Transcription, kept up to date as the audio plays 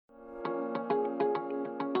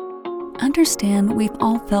Understand we've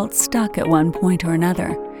all felt stuck at one point or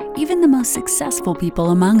another, even the most successful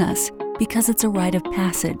people among us, because it's a rite of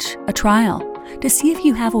passage, a trial, to see if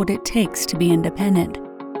you have what it takes to be independent.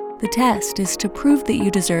 The test is to prove that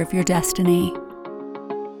you deserve your destiny.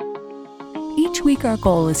 Each week our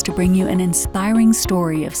goal is to bring you an inspiring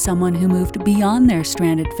story of someone who moved beyond their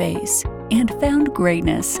stranded phase and found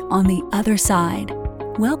greatness on the other side.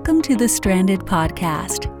 Welcome to the Stranded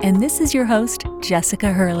Podcast, and this is your host,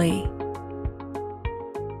 Jessica Hurley.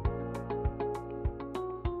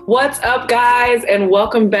 What's up, guys, and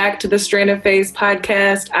welcome back to the Stranded Phase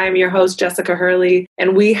podcast. I'm your host, Jessica Hurley,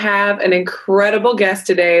 and we have an incredible guest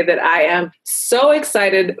today that I am so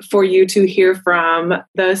excited for you to hear from.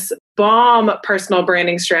 This bomb personal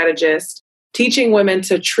branding strategist, teaching women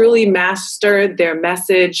to truly master their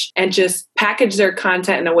message and just package their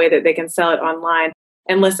content in a way that they can sell it online.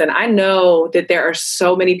 And listen, I know that there are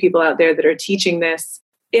so many people out there that are teaching this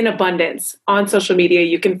in abundance on social media.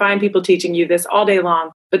 You can find people teaching you this all day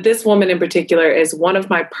long. But this woman in particular is one of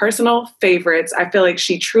my personal favorites. I feel like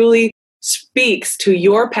she truly speaks to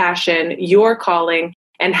your passion, your calling,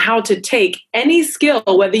 and how to take any skill,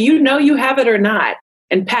 whether you know you have it or not,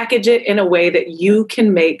 and package it in a way that you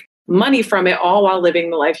can make money from it, all while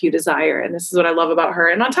living the life you desire. And this is what I love about her.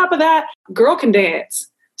 And on top of that, girl can dance.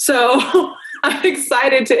 So I'm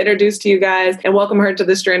excited to introduce to you guys and welcome her to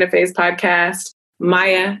the Stranded Phase podcast,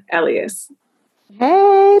 Maya Elious.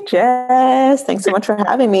 Hey, Jess. Thanks so much for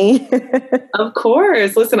having me. Of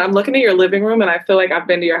course. Listen, I'm looking at your living room and I feel like I've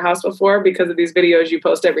been to your house before because of these videos you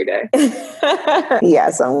post every day.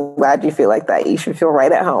 Yes, I'm glad you feel like that. You should feel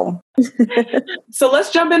right at home. So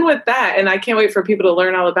let's jump in with that. And I can't wait for people to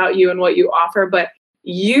learn all about you and what you offer. But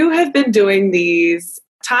you have been doing these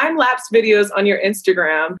time-lapse videos on your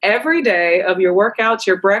Instagram every day of your workouts,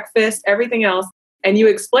 your breakfast, everything else. And you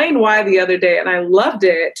explained why the other day, and I loved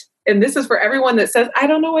it. And this is for everyone that says, I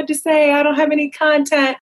don't know what to say. I don't have any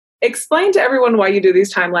content. Explain to everyone why you do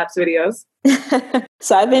these time-lapse videos.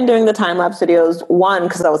 So I've been doing the time-lapse videos, one,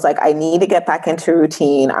 because I was like, I need to get back into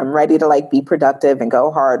routine. I'm ready to be productive and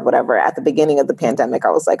go hard, whatever. At the beginning of the pandemic,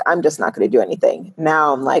 I was like, I'm just not going to do anything.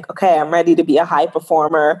 Now I'm like, okay, I'm ready to be a high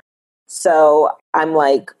performer. So I'm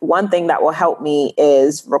like, one thing that will help me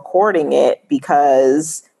is recording it,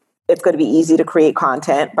 because it's going to be easy to create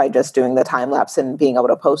content by just doing the time lapse and being able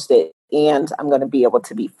to post it. And I'm going to be able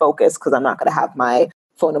to be focused because I'm not going to have my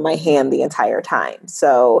phone in my hand the entire time.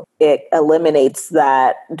 So it eliminates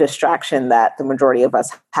that distraction that the majority of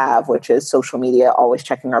us have, which is social media, always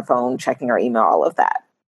checking our phone, checking our email, all of that.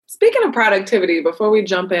 Speaking of productivity, before we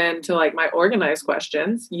jump into my organized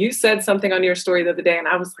questions, you said something on your story the other day and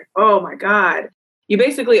I was like, oh my God. You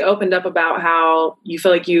basically opened up about how you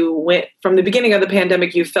feel like you went from the beginning of the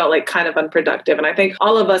pandemic, you felt like kind of unproductive. And I think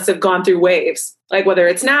all of us have gone through waves, like whether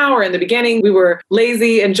it's now or in the beginning, we were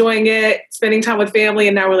lazy, enjoying it, spending time with family.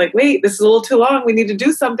 And now we're like, wait, this is a little too long. We need to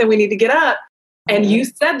do something. We need to get up. And you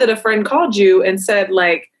said that a friend called you and said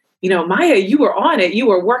Maya, you were on it. You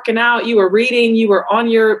were working out, you were reading, you were on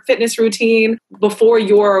your fitness routine before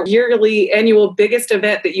your yearly annual biggest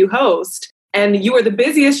event that you host. And you were the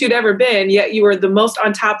busiest you'd ever been, yet you were the most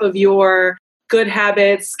on top of your good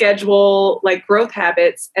habits, schedule, growth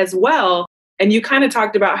habits as well. And you kind of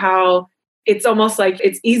talked about how it's almost like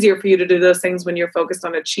it's easier for you to do those things when you're focused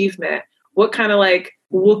on achievement. What kind of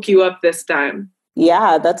woke you up this time?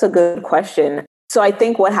 Yeah, that's a good question. So I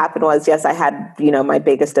think what happened was, yes, I had, my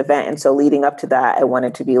biggest event. And so leading up to that, I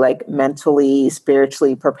wanted to be mentally,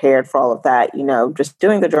 spiritually prepared for all of that, just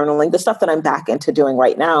doing the journaling, the stuff that I'm back into doing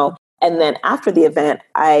right now. And then after the event,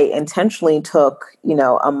 I intentionally took,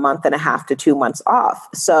 a month and a half to 2 months off.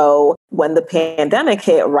 So when the pandemic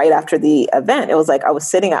hit right after the event, it was like I was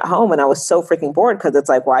sitting at home and I was so freaking bored because it's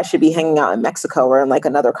like, well, I should be hanging out in Mexico or in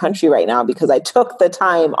another country right now because I took the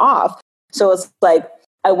time off. So it's like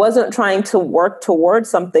I wasn't trying to work towards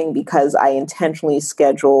something because I intentionally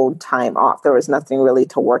scheduled time off. There was nothing really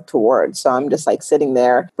to work towards. So I'm just sitting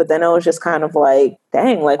there. But then I was just kind of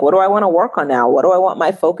dang, what do I want to work on now? What do I want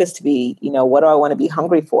my focus to be? What do I want to be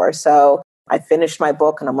hungry for? So I finished my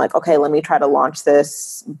book and I'm like, okay, let me try to launch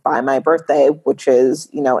this by my birthday, which is,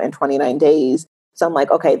 in 29 days. So I'm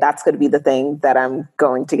like, okay, that's going to be the thing that I'm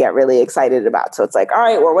going to get really excited about. So it's like, all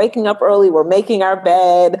right, we're waking up early. We're making our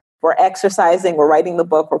bed. We're exercising, we're writing the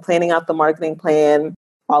book, we're planning out the marketing plan,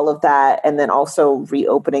 all of that. And then also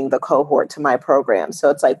reopening the cohort to my program.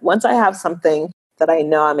 So it's once I have something that I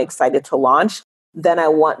know I'm excited to launch, then I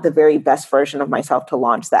want the very best version of myself to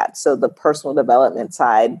launch that. So the personal development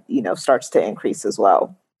side, starts to increase as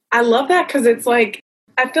well. I love that because it's I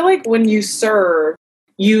feel like when you serve,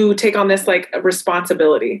 you take on this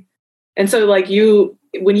responsibility. And so like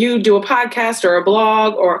when you do a podcast or a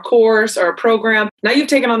blog or a course or a program, now you've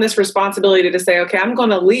taken on this responsibility to say, okay, I'm going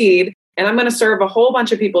to lead and I'm going to serve a whole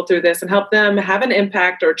bunch of people through this and help them have an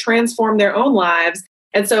impact or transform their own lives.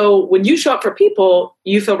 And so when you show up for people,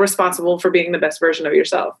 you feel responsible for being the best version of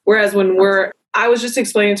yourself. Whereas I was just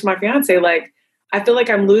explaining to my fiance, like, I feel like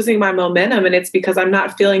I'm losing my momentum, and it's because I'm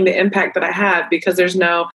not feeling the impact that I have because there's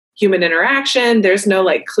no human interaction. There's no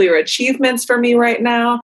like clear achievements for me right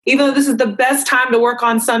now. Even though this is the best time to work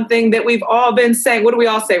on something that we've all been saying. What do we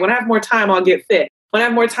all say? When I have more time, I'll get fit. When I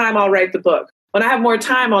have more time, I'll write the book. When I have more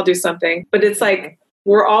time, I'll do something. But it's like,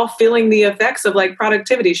 we're all feeling the effects of like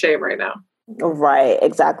productivity shame right now. Right,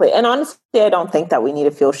 exactly. And honestly, I don't think that we need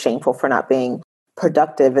to feel shameful for not being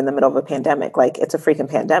productive in the middle of a pandemic. Like, it's a freaking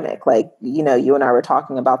pandemic. Like, you know, you and I were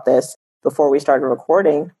talking about this before we started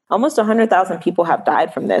recording. Almost 100,000 people have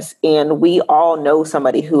died from this. And we all know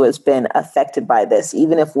somebody who has been affected by this.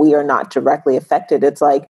 Even if we are not directly affected, it's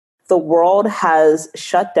like the world has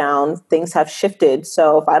shut down, things have shifted.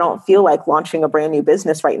 So if I don't feel like launching a brand new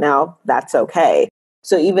business right now, that's okay.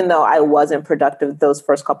 So even though I wasn't productive those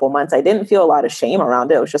first couple of months, I didn't feel a lot of shame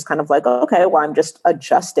around it. It was just kind of like, okay, well, I'm just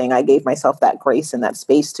adjusting. I gave myself that grace and that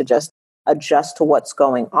space to just adjust to what's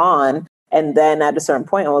going on. And then at a certain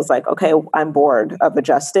point, I was like, okay, I'm bored of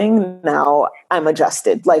adjusting. Now I'm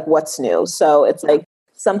adjusted. Like, what's new? So it's like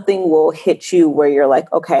something will hit you where you're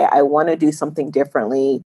like, okay, I want to do something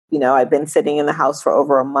differently. You know, I've been sitting in the house for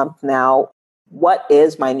over a month now. What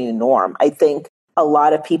is my new norm? I think a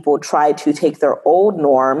lot of people try to take their old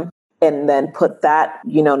norm and then put that,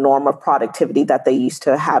 you know, norm of productivity that they used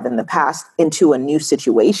to have in the past into a new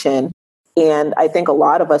situation. And I think a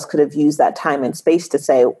lot of us could have used that time and space to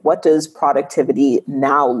say, what does productivity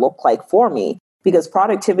now look like for me? Because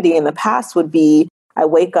productivity in the past would be, I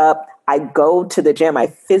wake up, I go to the gym, I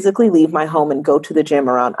physically leave my home and go to the gym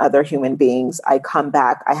around other human beings. I come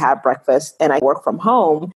back, I have breakfast, and I work from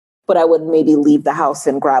home. But I would maybe leave the house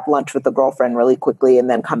and grab lunch with a girlfriend really quickly and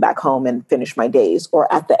then come back home and finish my days.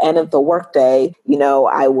 Or at the end of the workday, you know,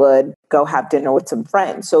 I would go have dinner with some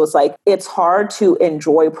friends. So it's like, it's hard to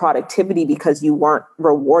enjoy productivity because you weren't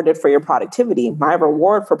rewarded for your productivity. My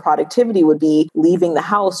reward for productivity would be leaving the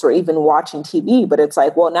house or even watching TV. But it's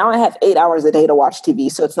like, well, now I have 8 hours a day to watch TV.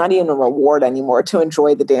 So it's not even a reward anymore to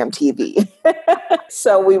enjoy the damn TV.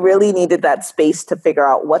 So we really needed that space to figure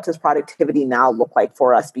out, what does productivity now look like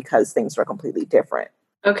for us, because things are completely different.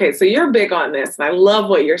 Okay, so you're big on this, and I love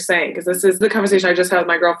what you're saying, because this is the conversation I just had with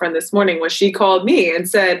my girlfriend this morning, where she called me and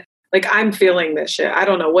said, like, I'm feeling this shit. I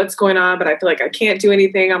don't know what's going on, but I feel like I can't do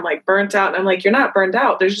anything. I'm like burnt out. And I'm like, you're not burnt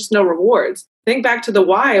out. There's just no rewards. Think back to the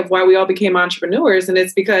why of why we all became entrepreneurs. And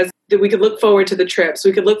it's because we could look forward to the trips.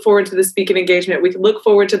 We could look forward to the speaking engagement. We could look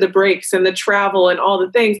forward to the breaks and the travel and all the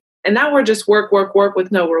things. And now we're just work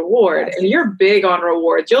with no reward. And you're big on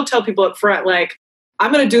rewards. You'll tell people up front, like,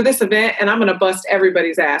 I'm going to do this event and I'm going to bust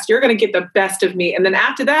everybody's ass. You're going to get the best of me. And then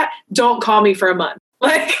after that, don't call me for a month.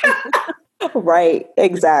 Like, right.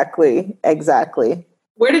 Exactly.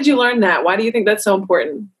 Where did you learn that? Why do you think that's so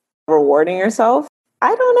important? Rewarding yourself?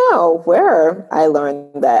 I don't know where I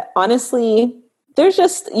learned that. Honestly, there's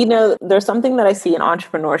just, you know, there's something that I see in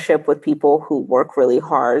entrepreneurship with people who work really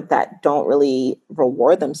hard that don't really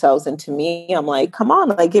reward themselves. And to me, I'm like, come on,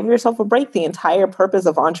 like, give yourself a break. The entire purpose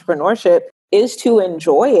of entrepreneurship is to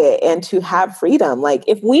enjoy it and to have freedom. Like,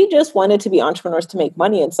 if we just wanted to be entrepreneurs to make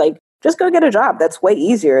money, it's like, just go get a job. That's way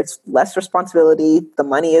easier. It's less responsibility. The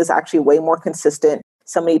money is actually way more consistent.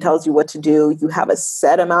 Somebody tells you what to do. You have a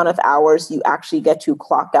set amount of hours. You actually get to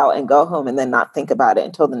clock out and go home and then not think about it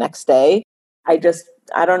until the next day. I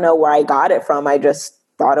don't know where I got it from. I just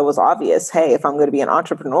thought it was obvious. Hey, if I'm going to be an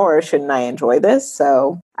entrepreneur, shouldn't I enjoy this?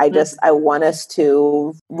 So I want us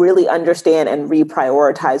to really understand and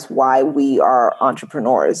reprioritize why we are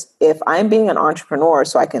entrepreneurs. If I'm being an entrepreneur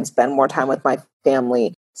so I can spend more time with my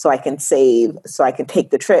family, so I can save, so I can take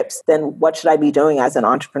the trips, then what should I be doing as an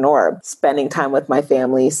entrepreneur? Spending time with my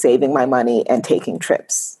family, saving my money, and taking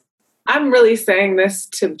trips. I'm really saying this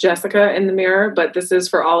to Jessica in the mirror, but this is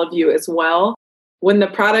for all of you as well. When the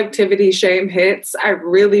productivity shame hits, I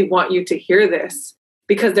really want you to hear this,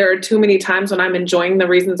 because there are too many times when I'm enjoying the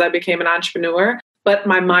reasons I became an entrepreneur, but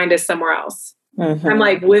my mind is somewhere else. Mm-hmm. I'm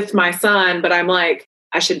like with my son, but I'm like,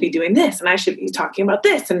 I should be doing this and I should be talking about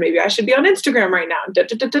this and maybe I should be on Instagram right now.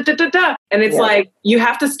 And it's like, you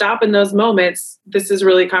have to stop in those moments. This is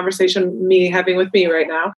really a conversation me having with me right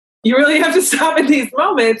now. You really have to stop in these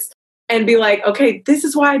moments and be like, okay, this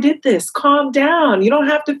is why I did this. Calm down. You don't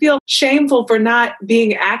have to feel shameful for not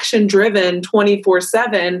being action driven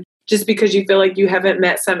 24/7 just because you feel like you haven't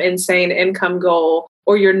met some insane income goal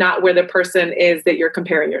or you're not where the person is that you're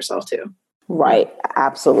comparing yourself to. Right.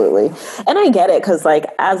 Absolutely. And I get it because like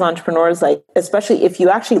as entrepreneurs, like especially if you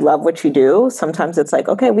actually love what you do, sometimes it's like,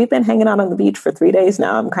 okay, we've been hanging out on the beach for 3 days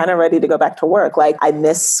now. I'm kind of ready to go back to work. Like I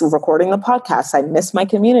miss recording the podcast. I miss my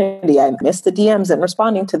community. I miss the DMs and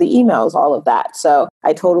responding to the emails, all of that. So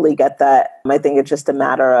I totally get that. I think it's just a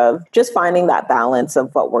matter of just finding that balance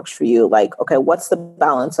of what works for you. Like, okay, what's the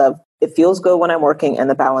balance of it feels good when I'm working and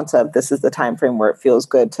the balance of this is the time frame where it feels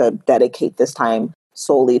good to dedicate this time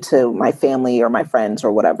solely to my family or my friends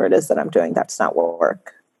or whatever it is that I'm doing. That's not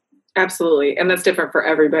work. Absolutely. And that's different for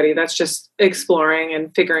everybody. That's just exploring and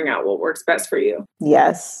figuring out what works best for you.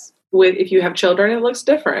 Yes. If you have children, it looks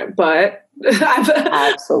different, but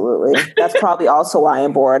absolutely. That's probably also why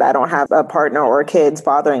I'm bored. I don't have a partner or kids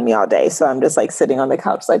bothering me all day. So I'm just like sitting on the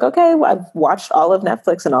couch like, okay, well, I've watched all of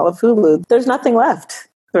Netflix and all of Hulu. There's nothing left.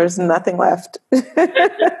 There's nothing left.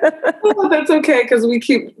 Well, that's okay because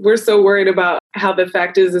we're so worried about how the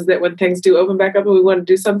fact is that when things do open back up and we want to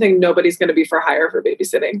do something, nobody's going to be for hire for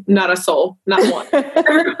babysitting. Not a soul, not one.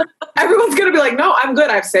 Everyone's going to be like, no, I'm good.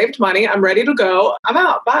 I've saved money. I'm ready to go. I'm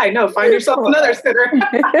out. Bye. No, find yourself another sitter.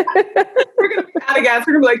 We're going to be out of gas.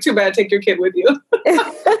 We're going to be like, too bad. Take your kid with you.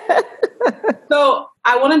 So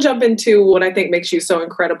I want to jump into what I think makes you so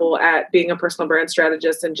incredible at being a personal brand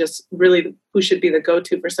strategist and just really who should be the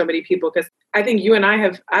go-to for so many people. Because I think you and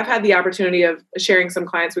I've had the opportunity of sharing some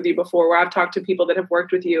clients with you before where I've talked to people that have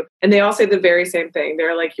worked with you and they all say the very same thing.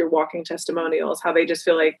 They're like your walking testimonials, how they just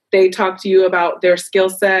feel like they talk to you about their skill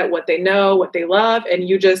set, what they know, what they love, and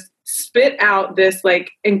you just spit out this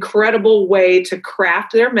like incredible way to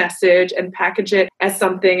craft their message and package it as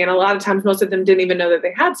something. And a lot of times, most of them didn't even know that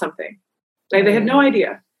they had something. Like they had no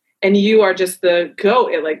idea. And you are just the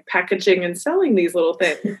goat at like packaging and selling these little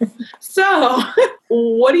things. So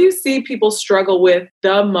what do you see people struggle with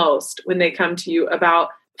the most when they come to you about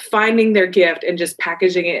finding their gift and just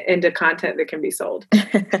packaging it into content that can be sold?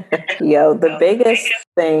 The biggest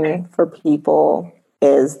thing for people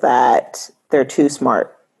is that they're too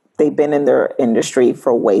smart. They've been in their industry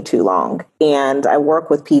for way too long. And I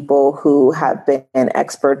work with people who have been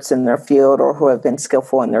experts in their field or who have been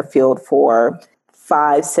skillful in their field for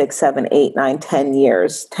 5, 6, 7, 8, 9, 10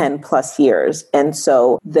 years, 10 plus years. And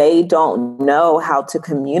so they don't know how to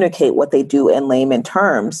communicate what they do in layman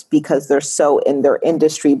terms because they're so in their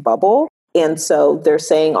industry bubble. And so they're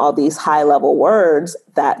saying all these high level words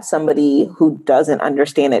that somebody who doesn't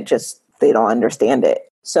understand it, they don't understand it.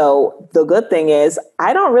 So the good thing is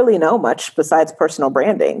I don't really know much besides personal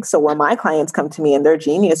branding. So when my clients come to me and they're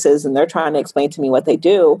geniuses and they're trying to explain to me what they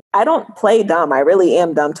do, I don't play dumb. I really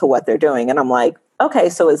am dumb to what they're doing. And I'm like, okay,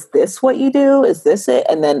 so is this what you do? Is this it?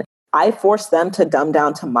 And then I force them to dumb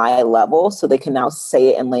down to my level so they can now say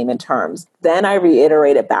it in layman terms. Then I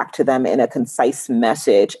reiterate it back to them in a concise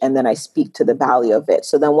message, and then I speak to the value of it.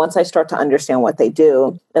 So then once I start to understand what they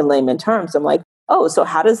do in layman terms, I'm like, oh, so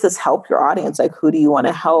how does this help your audience? Like, who do you want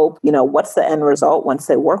to help? What's the end result once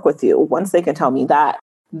they work with you? Once they can tell me that,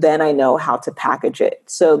 then I know how to package it.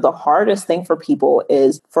 So the hardest thing for people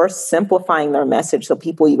is first simplifying their message so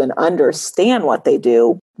people even understand what they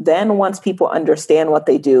do. Then once people understand what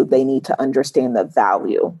they do, they need to understand the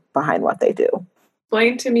value behind what they do.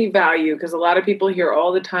 Explain to me value, because a lot of people hear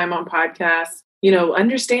all the time on podcasts,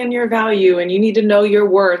 understand your value and you need to know your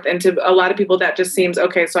worth. And to a lot of people, that just seems,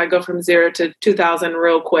 okay, so I go from 0 to 2,000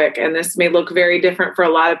 real quick. And this may look very different for a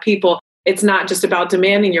lot of people. It's not just about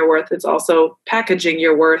demanding your worth. It's also packaging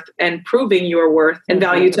your worth and proving your worth and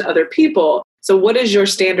value to other people. So what is your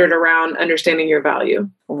standard around understanding your value?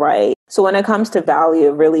 Right. So when it comes to value,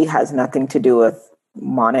 it really has nothing to do with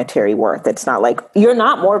monetary worth. It's not like you're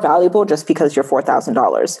not more valuable just because you're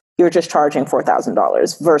 $4,000. You're just charging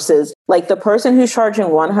 $4,000 versus like the person who's charging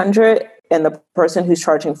 100 and the person who's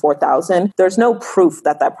charging 4,000. There's no proof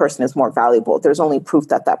that that person is more valuable. There's only proof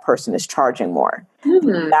that that person is charging more.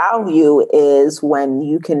 Mm-hmm. Value is when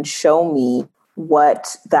you can show me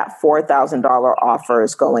what that $4,000 offer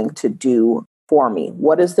is going to do for me.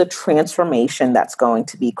 What is the transformation that's going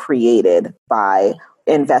to be created by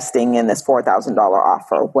investing in this $4,000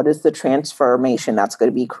 offer? What is the transformation that's going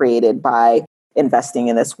to be created by investing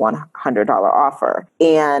in this $100 offer?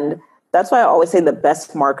 And that's why I always say the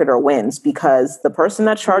best marketer wins, because the person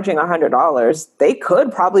that's charging $100, they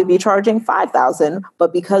could probably be charging $5,000,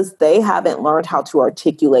 but because they haven't learned how to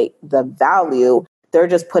articulate the value, they're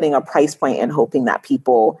just putting a price point and hoping that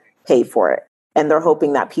people pay for it. And they're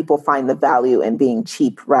hoping that people find the value in being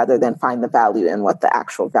cheap rather than find the value in what the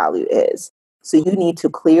actual value is. So you need to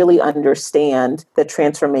clearly understand the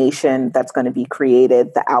transformation that's going to be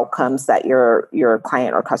created, the outcomes that your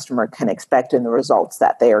client or customer can expect, and the results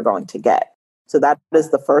that they are going to get. So that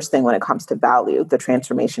is the first thing when it comes to value, the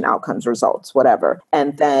transformation, outcomes, results, whatever.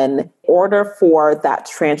 And then in order for that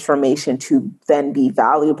transformation to then be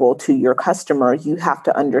valuable to your customer, you have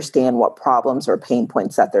to understand what problems or pain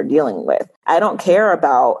points that they're dealing with. I don't care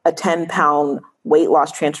about a 10-pound weight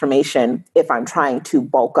loss transformation if I'm trying to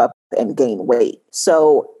bulk up and gain weight.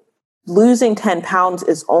 So losing 10 pounds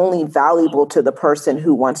is only valuable to the person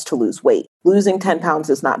who wants to lose weight. Losing 10 pounds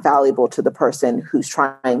is not valuable to the person who's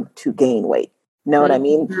trying to gain weight. Know what I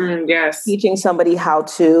mean? Yes. Teaching somebody how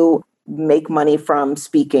to make money from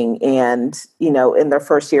speaking and, in their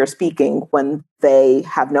first year of speaking, when they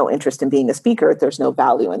have no interest in being a speaker, there's no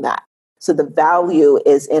value in that. So the value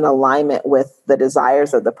is in alignment with the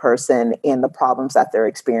desires of the person and the problems that they're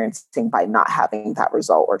experiencing by not having that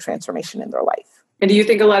result or transformation in their life. And do you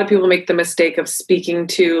think a lot of people make the mistake of speaking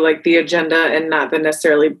to like the agenda and not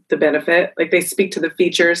necessarily the benefit? Like they speak to the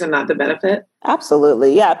features and not the benefit?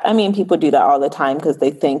 Absolutely. Yeah. I mean, people do that all the time because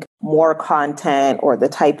they think more content or the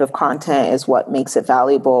type of content is what makes it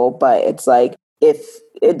valuable. But it's like, if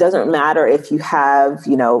it doesn't matter if you have,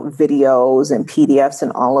 videos and PDFs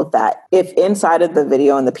and all of that, if inside of the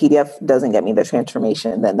video and the PDF doesn't get me the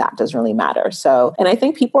transformation, then that doesn't really matter. So, and I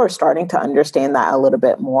think people are starting to understand that a little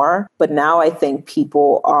bit more. But now I think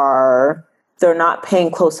they're not paying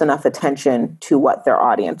close enough attention to what their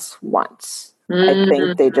audience wants. I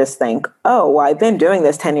think they just think, oh, well, I've been doing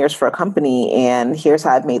this 10 years for a company and here's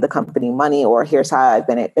how I've made the company money, or here's how I've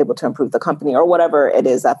been able to improve the company, or whatever it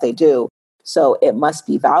is that they do. So it must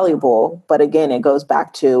be valuable. But again, it goes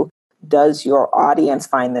back to, does your audience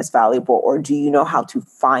find this valuable, or do you know how to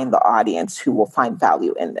find the audience who will find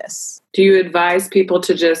value in this? Do you advise people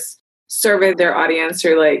to just survey their audience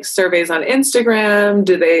through like surveys on Instagram?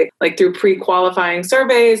 Do they like through pre-qualifying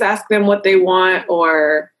surveys, ask them what they want?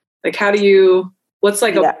 Or like, what's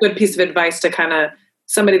like a good piece of advice to kind of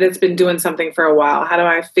somebody that's been doing something for a while? How do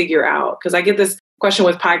I figure out? Because I get this question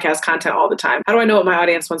with podcast content all the time. How do I know what my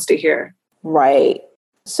audience wants to hear? Right.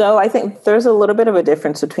 So I think there's a little bit of a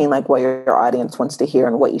difference between like what your audience wants to hear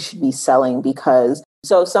and what you should be selling, because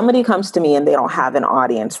so if somebody comes to me and they don't have an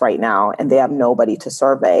audience right now and they have nobody to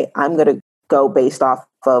survey, I'm going to go based off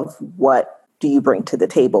of what do you bring to the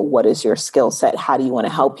table? What is your skill set? How do you want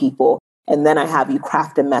to help people? And then I have you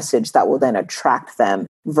craft a message that will then attract them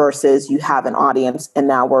versus you have an audience and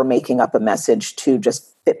now we're making up a message to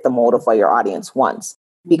just fit the mold of what your audience wants.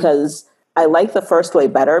 Because I like the first way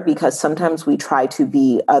better, because sometimes we try to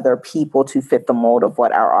be other people to fit the mold of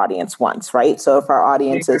what our audience wants, right? So if our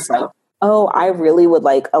audience is like, oh, I really would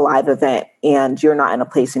like a live event, and you're not in a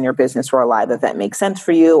place in your business where a live event makes sense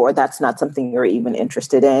for you, or that's not something you're even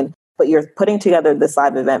interested in, but you're putting together this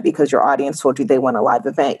live event because your audience told you they want a live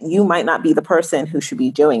event, you might not be the person who should be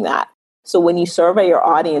doing that. So when you survey your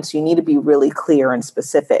audience, you need to be really clear and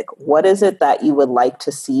specific. What is it that you would like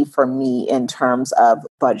to see from me in terms of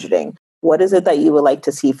budgeting? What is it that you would like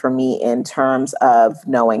to see from me in terms of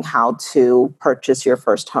knowing how to purchase your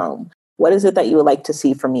first home? What is it that you would like to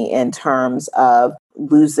see from me in terms of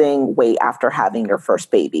losing weight after having your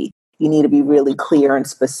first baby? You need to be really clear and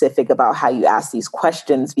specific about how you ask these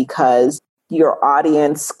questions, because your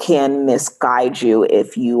audience can misguide you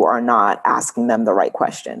if you are not asking them the right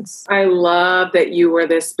questions. I love that you were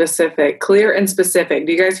this specific, clear and specific.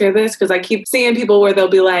 Do you guys hear this? Because I keep seeing people where they'll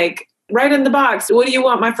be like, right in the box, what do you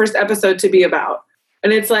want my first episode to be about?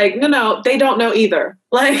 And it's like, no, they don't know either.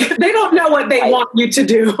 Like, they don't know what they want you to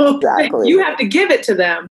do. Exactly. You have to give it to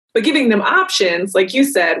them. But giving them options, like you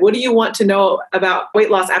said, what do you want to know about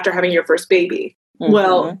weight loss after having your first baby? Mm-hmm.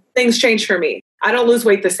 Well, things change for me. I don't lose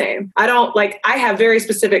weight the same. I have very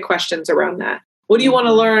specific questions around that. What do you want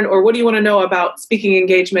to learn, or what do you want to know about speaking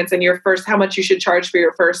engagements and how much you should charge for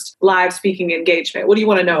your first live speaking engagement? What do you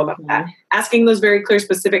want to know about that? Asking those very clear,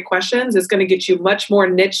 specific questions is going to get you much more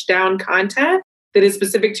niche down content that is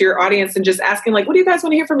specific to your audience than just asking like, what do you guys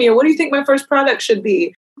want to hear from me? Or what do you think my first product should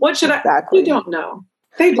be? What should Exactly. You don't know.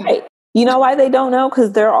 They don't. Right. You know why they don't know?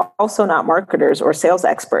 Because they're also not marketers or sales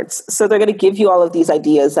experts. So they're going to give you all of these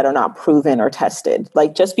ideas that are not proven or tested.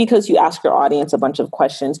 Like, just because you ask your audience a bunch of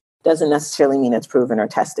questions doesn't necessarily mean it's proven or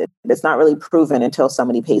tested. It's not really proven until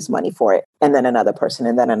somebody pays money for it. And then another person,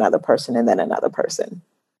 and then another person, and then another person.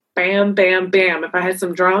 Bam, bam, bam. If I had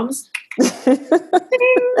some drums.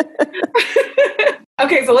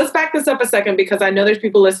 Okay, so let's back this up a second, because I know there's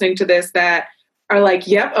people listening to this that are like,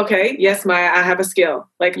 yep, okay, yes, Maya, I have a skill.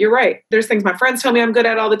 Like, you're right. There's things my friends tell me I'm good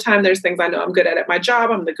at all the time. There's things I know I'm good at my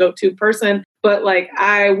job. I'm the go-to person. But like,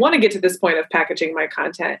 I want to get to this point of packaging my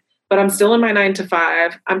content, but I'm still in my 9 to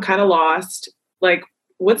 5. I'm kind of lost. Like,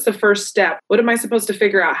 what's the first step? What am I supposed to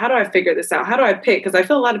figure out? How do I figure this out? How do I pick? Because I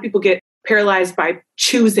feel a lot of people get paralyzed by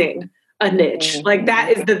choosing a niche. Like that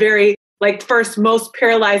is the very like first most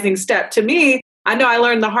paralyzing step to me. I know I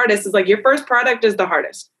learned the hardest is like your first product is the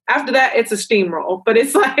hardest. After that, it's a steamroll, but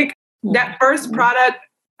it's like that first product,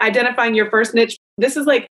 identifying your first niche. This is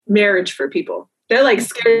like marriage for people. They're like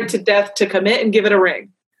scared to death to commit and give it a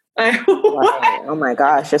ring. Like, right. Oh my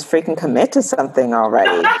gosh, just freaking commit to something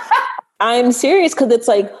already. I'm serious because it's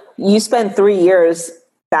like you spend 3 years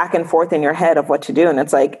back and forth in your head of what to do. And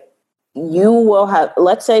it's like, you will have,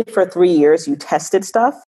 let's say for 3 years, you tested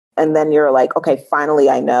stuff and then you're like, okay, finally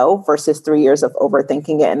I know, versus 3 years of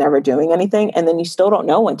overthinking it and never doing anything. And then you still don't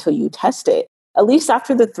know until you test it. At least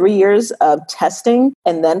after the 3 years of testing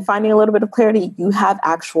and then finding a little bit of clarity, you have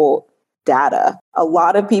actual data. A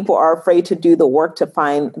lot of people are afraid to do the work to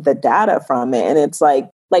find the data from it. And it's like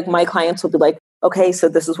my clients will be like, okay, so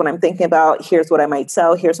this is what I'm thinking about. Here's what I might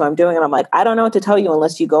sell. Here's what I'm doing. And I'm like, I don't know what to tell you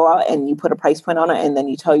unless you go out and you put a price point on it and then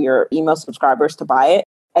you tell your email subscribers to buy it.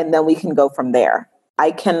 And then we can go from there.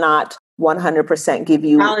 I cannot 100% give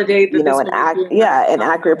you, validate an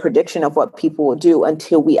accurate prediction of what people will do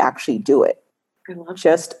until we actually do it. I love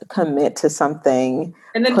Just commit to something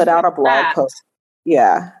and then put out a blog post.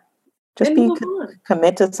 Yeah. Just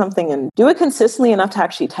commit to something and do it consistently enough to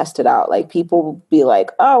actually test it out. Like people be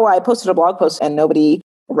like, oh, I posted a blog post and nobody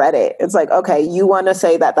read it. It's like, okay, you want to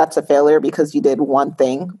say that that's a failure because you did one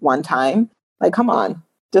thing one time? Like, come on,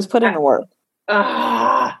 just put in the work.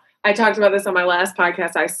 I talked about this on my last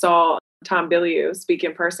podcast. I saw Tom Elious speak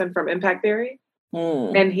in person from Impact Theory,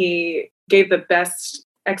 and he gave the best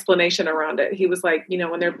explanation around it. He was like,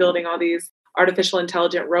 when they're building all these artificial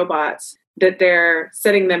intelligent robots, that they're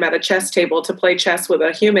setting them at a chess table to play chess with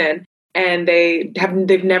a human, and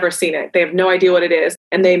they've never seen it. They have no idea what it is.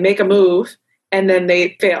 And they make a move and then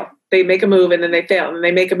they fail. They make a move and then they fail. And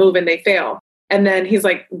they make a move and they fail. And then he's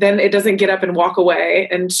like, then it doesn't get up and walk away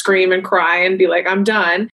and scream and cry and be like, I'm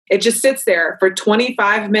done. It just sits there for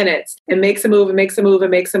 25 minutes and makes a move and makes a move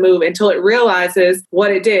and makes a move until it realizes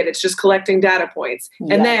what it did. It's just collecting data points.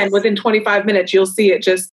 Yes. And then within 25 minutes, you'll see it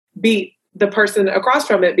just beat the person across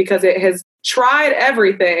from it because it has tried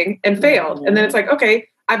everything and failed. And then it's like, okay,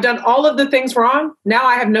 I've done all of the things wrong. Now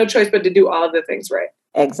I have no choice but to do all of the things right.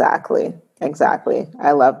 Exactly.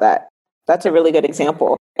 I love that. That's a really good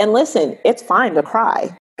example. And listen, it's fine to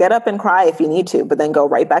cry. Get up and cry if you need to, but then go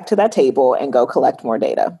right back to that table and go collect more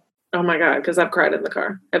data. Oh my God, because I've cried in the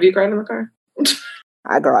car. Have you cried in the car?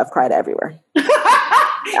 I've cried everywhere.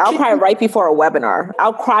 I'll cry right before a webinar.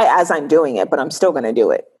 I'll cry as I'm doing it, but I'm still going to do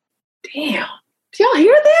it. Damn. Do y'all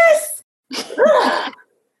hear this?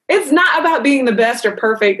 It's not about being the best or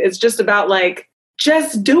perfect. It's just about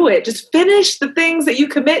just do it. Just finish the things that you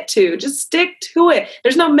commit to. Just stick to it.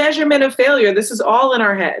 There's no measurement of failure. This is all in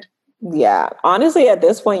our head. Yeah. Honestly, at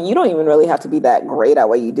this point, you don't even really have to be that great at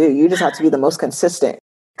what you do. You just have to be the most consistent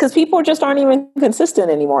because people just aren't even consistent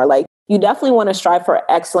anymore. Like you definitely want to strive for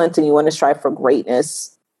excellence and you want to strive for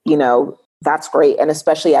greatness. That's great. And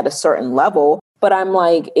especially at a certain level. But I'm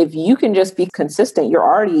like, if you can just be consistent, you're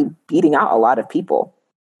already beating out a lot of people.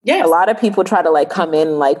 Yes. A lot of people try to come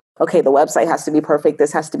in okay, the website has to be perfect.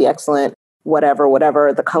 This has to be excellent,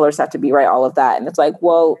 whatever. The colors have to be right, all of that. And it's like,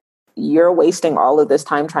 well, you're wasting all of this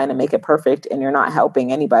time trying to make it perfect and you're not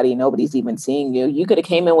helping anybody. Nobody's even seeing you. You could have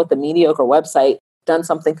came in with a mediocre website, done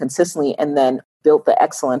something consistently, and then built the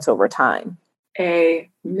excellence over time.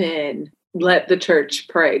 Amen. Let the church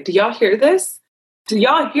pray. Do y'all hear this?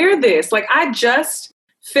 I just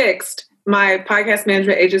fixed my podcast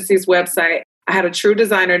management agency's website. I had a true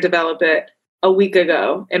designer develop it a week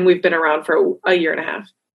ago, and we've been around for a year and a half.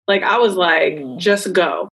 I was like, just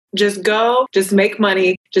go, just make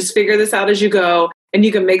money, just figure this out as you go, and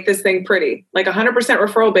you can make this thing pretty. 100%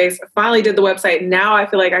 referral base. I finally did the website. Now I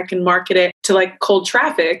feel like I can market it to cold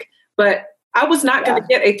traffic, but I was not going to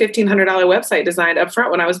get a $1,500 website designed up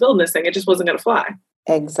front when I was building this thing. It just wasn't going to fly.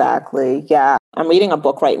 Exactly. Yeah. I'm reading a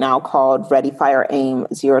book right now called Ready, Fire, Aim,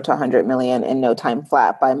 0 to 100 million in no time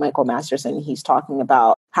flat by Michael Masterson. He's talking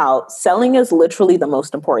about how selling is literally the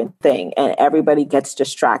most important thing. And everybody gets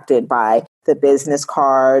distracted by the business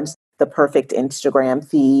cards, the perfect Instagram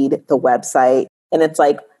feed, the website. And it's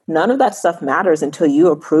like, none of that stuff matters until you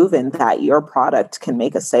have proven that your product can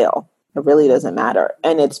make a sale. It really doesn't matter.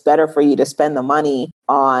 And it's better for you to spend the money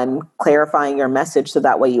on clarifying your message so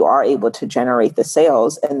that way you are able to generate the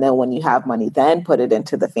sales. And then when you have money, then put it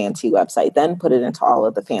into the fancy website, then put it into all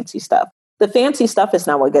of the fancy stuff. The fancy stuff is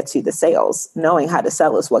not what gets you the sales. Knowing how to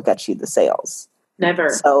sell is what gets you the sales. Never.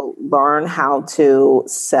 So learn how to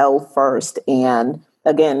sell first. And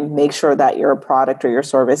again, make sure that your product or your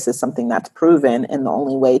service is something that's proven. And the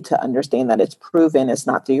only way to understand that it's proven is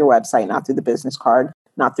not through your website, not through the business card,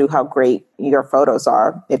 not through how great your photos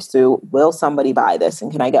are. It's through, will somebody buy this?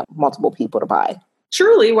 And can I get multiple people to buy?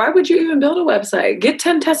 Truly, why would you even build a website? Get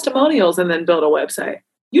 10 testimonials and then build a website.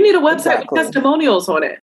 You need a website with testimonials on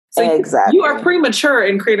it. So you are premature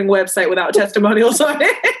in creating a website without testimonials on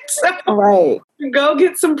it. So right. Go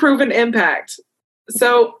get some proven impact.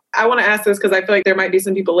 So I want to ask this because I feel like there might be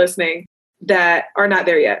some people listening that are not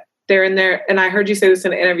there yet. They're in there. And I heard you say this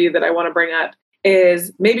in an interview that I want to bring up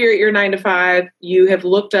is maybe you're at your 9 to 5, you have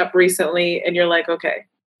looked up recently and you're like, okay,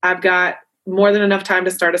 I've got more than enough time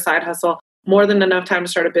to start a side hustle, more than enough time to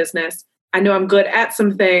start a business. I know I'm good at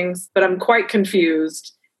some things, but I'm quite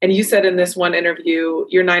confused. And you said in this one interview,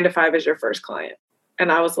 your 9 to 5 is your first client.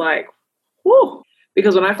 And I was like, whew.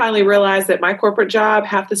 Because when I finally realized that my corporate job,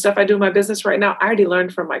 half the stuff I do in my business right now, I already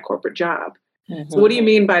learned from my corporate job. Mm-hmm. So what do you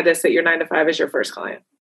mean by this, that your 9 to 5 is your first client?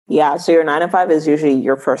 Yeah. So your 9 to 5 is usually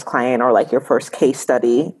your first client or like your first case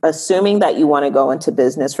study, assuming that you want to go into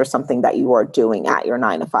business for something that you are doing at your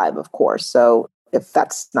 9 to 5, of course. So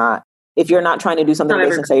if you're not trying to do something in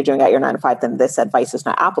business that you're doing at your 9 to 5, then this advice is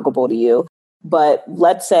not applicable to you. But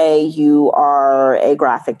let's say you are a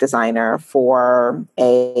graphic designer for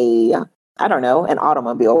an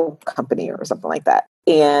automobile company or something like that.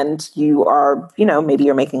 And you are, maybe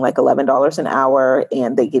you're making like $11 an hour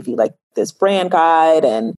and they give you like this brand guide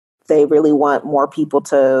and they really want more people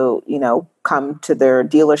to, come to their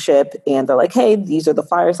dealership and they're like, hey, these are the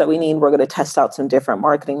flyers that we need. We're going to test out some different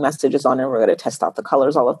marketing messages on it. We're going to test out the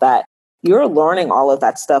colors, all of that. You're learning all of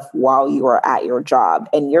that stuff while you are at your job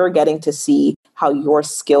and you're getting to see how your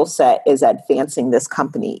skill set is advancing this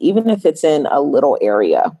company, even if it's in a little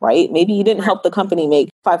area, right? Maybe you didn't help the company make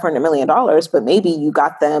 $500 million, but maybe you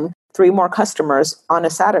got them 3 more customers on a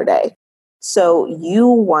Saturday. So you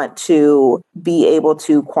want to be able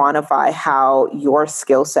to quantify how your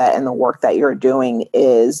skill set and the work that you're doing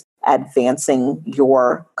is advancing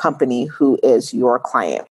your company, who is your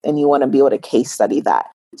client. And you want to be able to case study that.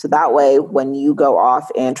 So that way, when you go off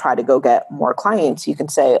and try to go get more clients, you can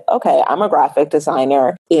say, okay, I'm a graphic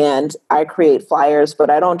designer and I create flyers, but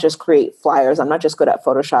I don't just create flyers. I'm not just good at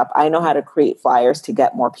Photoshop. I know how to create flyers to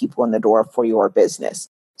get more people in the door for your business.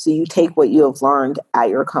 So you take what you have learned at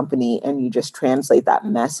your company and you just translate that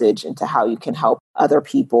message into how you can help other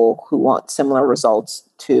people who want similar results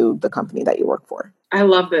to the company that you work for. I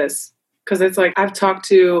love this because it's like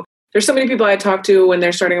there's so many people I talk to when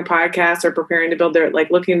they're starting a podcast or preparing to build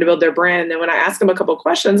looking to build their brand. And then when I ask them a couple of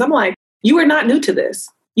questions, I'm like, you are not new to this.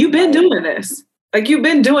 You've been doing this. Like you've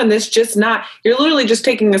been doing this, you're literally just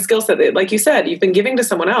taking a skill set that, like you said, you've been giving to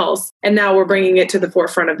someone else. And now we're bringing it to the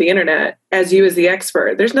forefront of the internet as you as the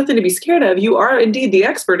expert. There's nothing to be scared of. You are indeed the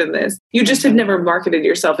expert in this. You just have never marketed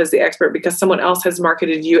yourself as the expert because someone else has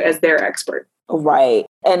marketed you as their expert. Right.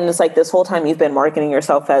 And it's like this whole time you've been marketing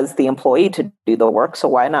yourself as the employee to do the work. So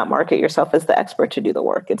why not market yourself as the expert to do the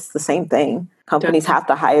work? It's the same thing. Companies have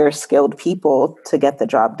to hire skilled people to get the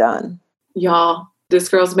job done. Y'all, this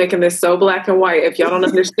girl's making this so black and white. If y'all don't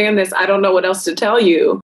understand this, I don't know what else to tell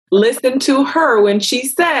you. Listen to her when she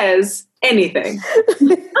says anything.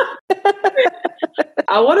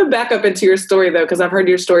 I want to back up into your story, though, because I've heard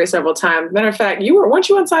your story several times. Matter of fact, weren't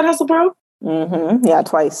you on Side Hustle Pro? Mm-hmm. Yeah,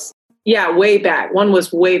 twice. Yeah, way back. One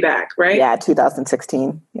was way back, right? Yeah,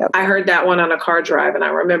 2016. Yep. I heard that one on a car drive, and I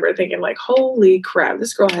remember thinking like, holy crap,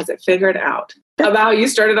 this girl has it figured out. About how you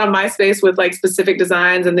started on MySpace with like specific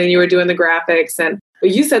designs, and then you were doing the graphics. And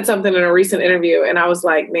you said something in a recent interview, and I was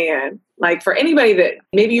like, man, like for anybody that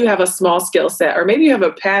maybe you have a small skill set, or maybe you have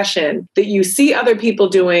a passion that you see other people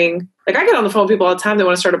doing. Like I get on the phone with people all the time that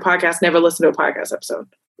want to start a podcast, never listen to a podcast episode.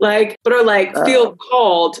 But are like feel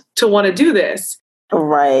called to want to do this.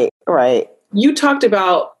 Right. You talked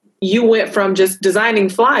about you went from just designing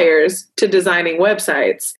flyers to designing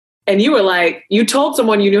websites. And you were like, you told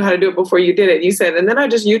someone you knew how to do it before you did it. You said, and then I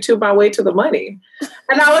just YouTube my way to the money.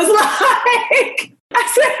 And I was like,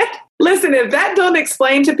 I said, listen, if that don't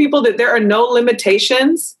explain to people that there are no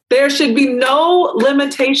limitations, there should be no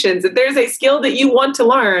limitations. If there's a skill that you want to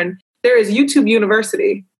learn, there is YouTube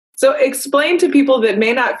University. So explain to people that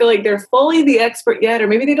may not feel like they're fully the expert yet, or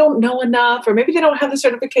maybe they don't know enough, or maybe they don't have the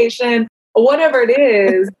certification, or whatever it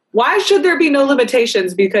is. Why should there be no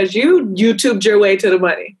limitations? Because you YouTubed your way to the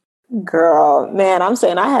money. Girl, man, I'm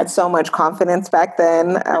saying I had so much confidence back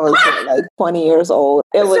then. I was like 20 years old.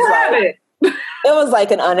 It was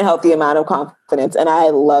like an unhealthy amount of confidence, and I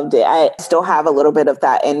loved it. I still have a little bit of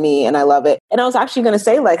that in me, and I love it. And I was actually going to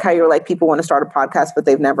say like how you're like people want to start a podcast, but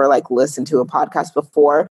they've never like listened to a podcast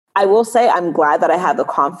before. I will say I'm glad that I had the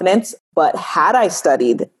confidence, but had I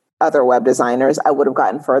studied other web designers, I would have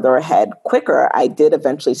gotten further ahead quicker. I did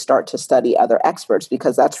eventually start to study other experts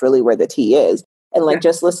because that's really where the tea is. And like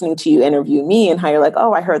just listening to you interview me and how you're like,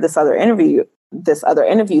 oh, I heard this other interview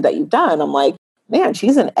that you've done. I'm like, man,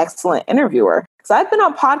 she's an excellent interviewer. Because I've been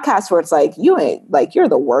on podcasts where it's like, you're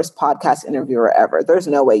the worst podcast interviewer ever. There's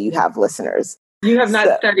no way you have listeners. You have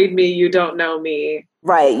not studied me. You don't know me.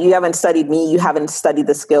 Right. You haven't studied me. You haven't studied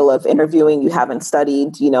the skill of interviewing. You haven't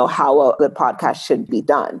studied, how a good podcast should be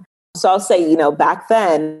done. So I'll say, back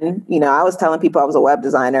then, I was telling people I was a web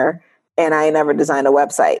designer and I never designed a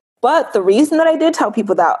website. But the reason that I did tell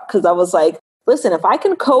people that, because I was like, listen, if I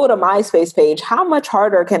can code a MySpace page, how much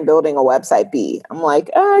harder can building a website be? I'm like,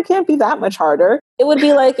 it can't be that much harder. It would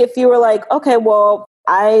be like if you were like, okay, well,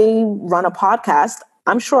 I run a podcast.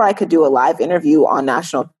 I'm sure I could do a live interview on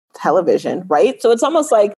national television, right? So it's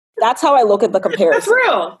almost like that's how I look at the comparison. That's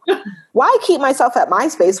real. Why keep myself at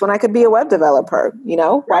MySpace when I could be a web developer?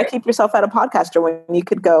 Why keep yourself at a podcaster when you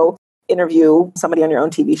could go interview somebody on your own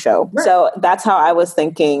TV show? Right. So that's how I was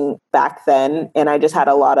thinking back then. And I just had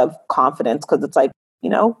a lot of confidence because it's like,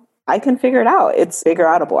 I can figure it out. It's figure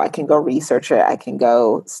outable. I can go research it. I can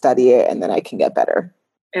go study it, and then I can get better.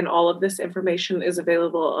 And all of this information is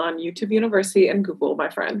available on YouTube University and Google, my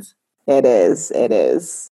friends. It is.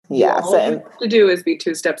 Yeah. All you have to do is be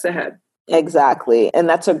 2 steps ahead. Exactly. And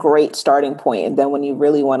that's a great starting point. And then when you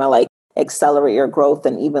really want to accelerate your growth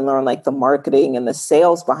and even learn the marketing and the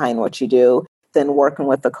sales behind what you do, then working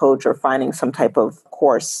with a coach or finding some type of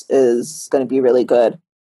course is going to be really good.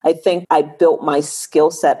 I think I built my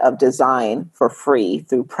skill set of design for free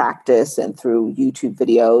through practice and through YouTube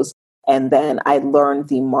videos. And then I learned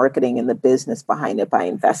the marketing and the business behind it by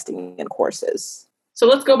investing in courses. So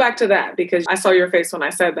let's go back to that, because I saw your face when I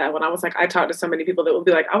said that, when I was like, I talked to so many people that would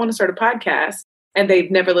be like, I want to start a podcast, and they've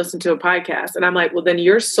never listened to a podcast. And I'm like, well, then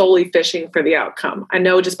you're solely fishing for the outcome. I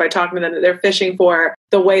know just by talking to them that they're fishing for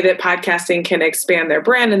the way that podcasting can expand their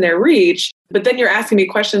brand and their reach. But then you're asking me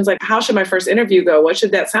questions like, how should my first interview go? What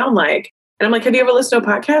should that sound like? And I'm like, have you ever listened to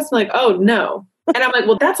a podcast? I'm like, oh, no. And I'm like,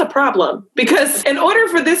 well, that's a problem, because in order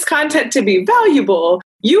for this content to be valuable,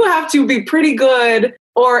 you have to be pretty good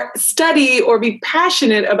or study or be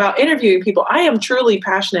passionate about interviewing people. I am truly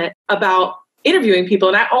passionate about interviewing people.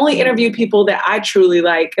 And I only interview people that I truly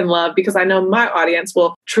like and love, because I know my audience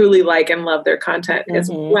will truly like and love their content as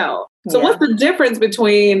well. So what's the difference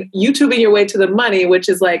between YouTubing your way to the money, which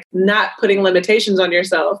is not putting limitations on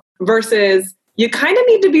yourself, versus you kind of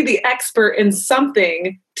need to be the expert in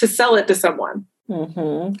something to sell it to someone?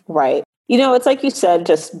 Right. It's like you said,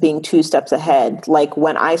 just being 2 steps ahead. Like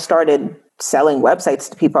when I started selling websites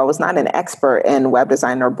to people, I was not an expert in web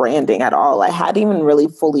design or branding at all. I hadn't even really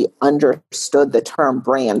fully understood the term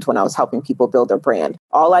brand when I was helping people build their brand.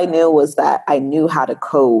 All I knew was that I knew how to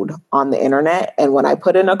code on the internet. And when I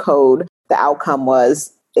put in a code, the outcome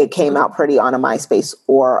was it came out pretty on a MySpace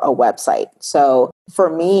or a website. So for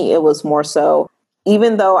me, it was more so,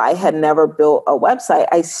 even though I had never built a website,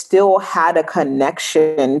 I still had a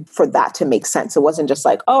connection for that to make sense. It wasn't just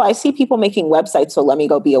like, oh, I see people making websites, so let me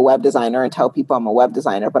go be a web designer and tell people I'm a web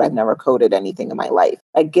designer, but I've never coded anything in my life.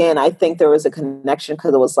 Again, I think there was a connection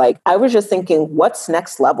because it was like, I was just thinking, what's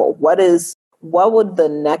next level? What would the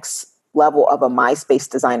next level of a MySpace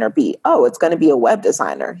designer be? Oh, it's going to be a web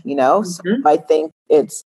designer, So I think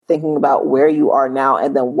it's thinking about where you are now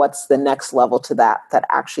and then what's the next level to that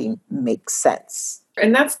actually makes sense.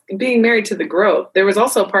 And that's being married to the growth. There was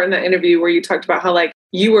also a part in that interview where you talked about how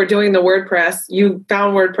you were doing the WordPress, you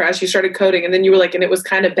found WordPress, you started coding, and then you were and it was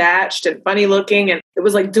kind of batched and funny looking, and it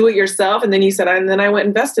was do it yourself. And then you said, and then I went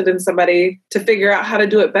and invested in somebody to figure out how to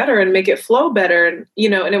do it better and make it flow better. And,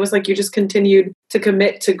 and it was you just continued to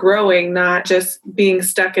commit to growing, not just being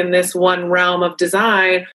stuck in this one realm of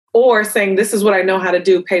design, or saying, this is what I know how to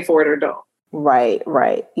do, pay for it or don't. Right.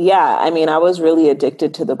 Yeah. I mean, I was really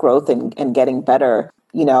addicted to the growth and getting better.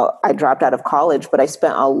 I dropped out of college, but I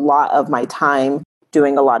spent a lot of my time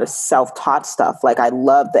doing a lot of self-taught stuff. I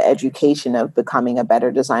love the education of becoming a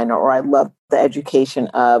better designer, or I love the education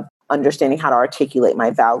of understanding how to articulate my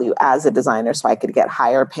value as a designer so I could get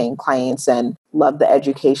higher paying clients, and love the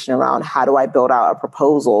education around how do I build out a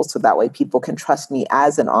proposal so that way people can trust me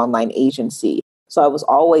as an online agency. So I was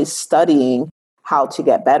always studying how to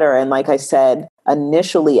get better. And like I said,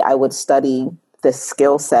 initially I would study the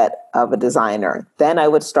skill set of a designer. Then I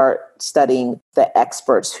would start studying the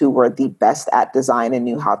experts who were the best at design and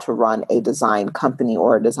knew how to run a design company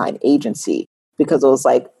or a design agency. Because it was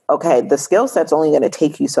okay, the skill set's only going to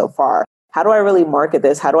take you so far. How do I really market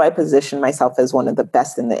this? How do I position myself as one of the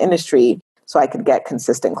best in the industry so I could get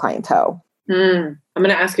consistent clientele? I'm going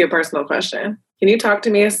to ask you a personal question. Can you talk to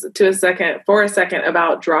me for a second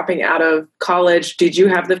about dropping out of college? Did you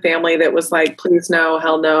have the family that was please no,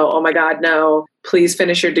 hell no, oh my God, no, please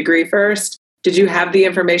finish your degree first? Did you have the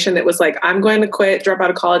information that was like, I'm going to quit, drop out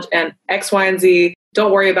of college and X, Y, and Z?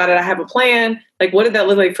 Don't worry about it. I have a plan. Like, what did that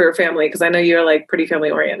look like for your family? Because I know you're like pretty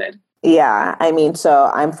family oriented. Yeah. I mean, so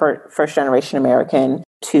I'm first generation American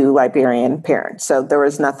to Liberian parents. So there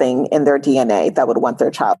was nothing in their DNA that would want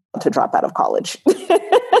their child to drop out of college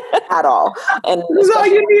at all. And this is all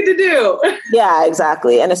you need to do. Yeah,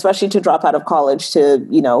 exactly. And especially to drop out of college to,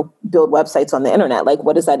 build websites on the internet. Like,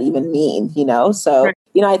 what does that even mean? So, right.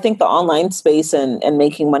 I think the online space and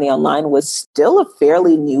making money online was still a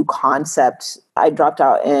fairly new concept. I dropped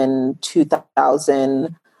out in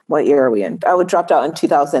 2000. What year are we in? I dropped out in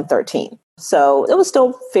 2013. So it was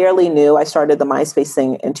still fairly new. I started the MySpace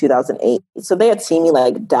thing in 2008. So they had seen me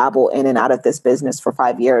like dabble in and out of this business for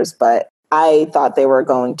 5 years, but I thought they were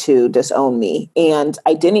going to disown me. And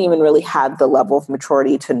I didn't even really have the level of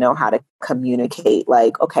maturity to know how to communicate.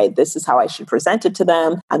 Like, okay, this is how I should present it to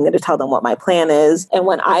them. I'm going to tell them what my plan is. And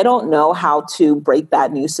when I don't know how to break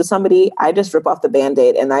bad news to somebody, I just rip off the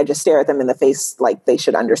Band-Aid and I just stare at them in the face like they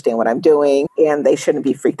should understand what I'm doing and they shouldn't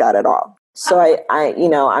be freaked out at all. So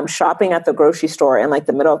I'm shopping at the grocery store in like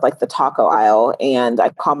the middle of like the taco aisle. And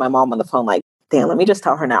I call my mom on the phone, like, damn, let me just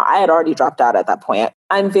tell her now. I had already dropped out at that point.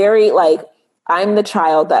 I'm very I'm the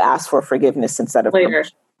child that asks for forgiveness instead of later.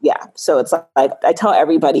 Yeah. So it's like, I tell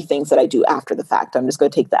everybody things that I do after the fact. I'm just going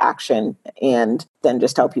to take the action and then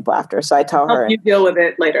just tell people after. So I tell her. You deal with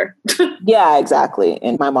it later. Yeah, exactly.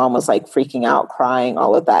 And my mom was like freaking out, crying,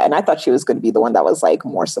 all of that. And I thought she was going to be the one that was like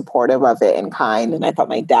more supportive of it and kind. And I thought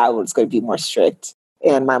my dad was going to be more strict.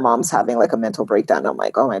 And my mom's having like a mental breakdown. I'm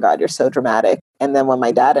like, oh my God, you're so dramatic. And then when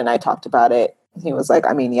my dad and I talked about it, he was like,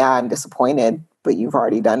 I mean, yeah, I'm disappointed, but you've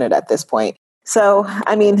already done it at this point. So,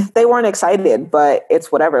 I mean, they weren't excited, but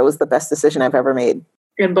it's whatever. It was the best decision I've ever made.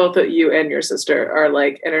 And both of you and your sister are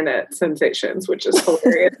like internet sensations, which is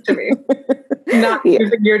hilarious to me. Not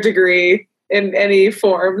using your degree in any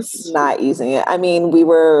forms. Not using it. I mean,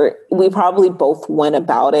 we probably both went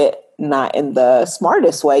about it not in the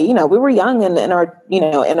smartest way. We were young and in our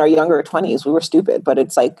younger 20s, we were stupid, but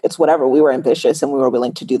it's whatever. We were ambitious and we were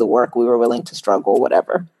willing to do the work. We were willing to struggle,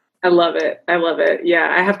 whatever. I love it.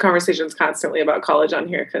 Yeah. I have conversations constantly about college on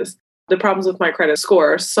here because the problems with my credit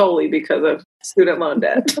score are solely because of student loan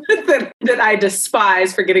debt that I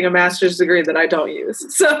despise for getting a master's degree that I don't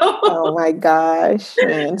use. So, oh my gosh.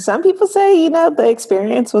 And some people say, the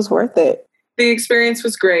experience was worth it. The experience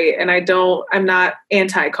was great. And I'm not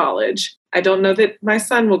anti-college. I don't know that my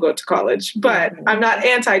son will go to college, but I'm not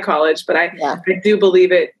anti-college, but I do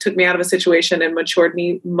believe it took me out of a situation and matured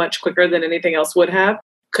me much quicker than anything else would have.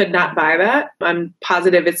 Could not buy that. I'm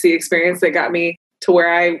positive it's the experience that got me to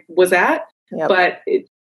where I was at. Yep. But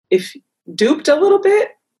if duped a little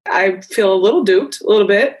bit, I feel a little duped, a little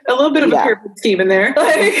bit of a pyramid scheme in there.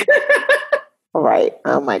 Right.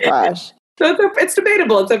 Oh my gosh. So it's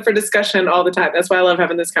debatable. It's up for discussion all the time. That's why I love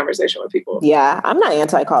having this conversation with people. Yeah, I'm not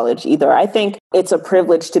anti-college either. I think it's a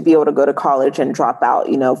privilege to be able to go to college and drop out.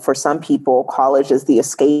 For some people, college is the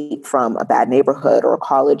escape from a bad neighborhood, or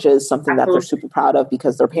college is something that they're super proud of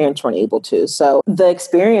because their parents weren't able to. So the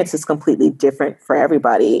experience is completely different for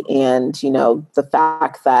everybody. And, the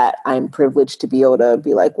fact that I'm privileged to be able to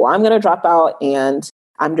be like, well, I'm going to drop out and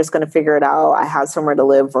I'm just going to figure it out. I have somewhere to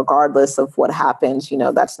live regardless of what happens.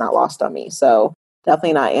 That's not lost on me. So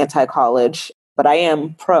definitely not anti-college, but I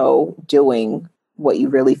am pro doing what you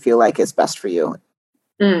really feel like is best for you.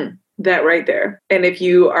 That right there. And if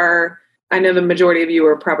you are, I know the majority of you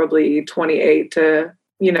are probably 28 to,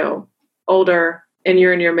 older, and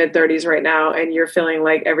you're in your mid 30s right now, and you're feeling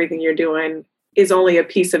like everything you're doing is only a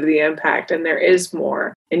piece of the impact and there is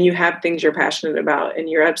more, and you have things you're passionate about and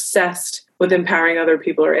you're obsessed with empowering other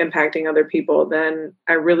people or impacting other people, then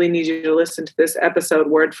I really need you to listen to this episode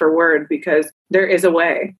word for word, because there is a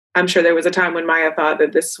way. I'm sure there was a time when Maya thought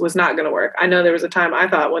that this was not going to work. I know there was a time I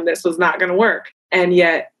thought when this was not going to work. And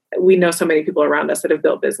yet we know so many people around us that have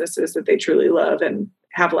built businesses that they truly love and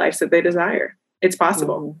have lives that they desire. It's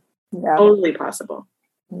possible. Yeah. Totally possible.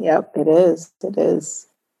 Yep, it is. It is.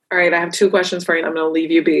 All right. I have 2 questions for you. I'm going to leave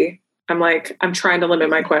you be. I'm trying to limit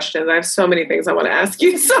my questions. I have so many things I want to ask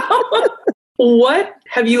you. So what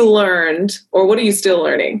have you learned, or what are you still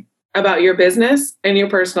learning about your business and your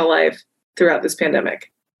personal life throughout this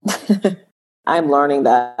pandemic? I'm learning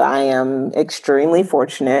that I am extremely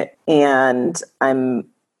fortunate, and I'm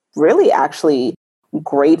really actually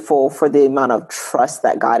grateful for the amount of trust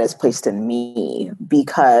that God has placed in me,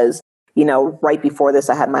 because right before this,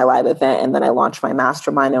 I had my live event and then I launched my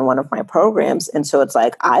mastermind in one of my programs. And so it's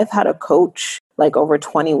like, I've had a coach like over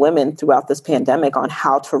 20 women throughout this pandemic on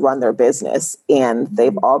how to run their business. And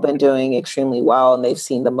they've all been doing extremely well. And they've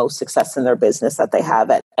seen the most success in their business that they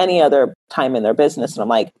have at any other time in their business. And I'm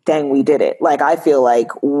like, dang, we did it. Like, I feel like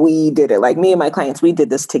we did it. Like, me and my clients, we did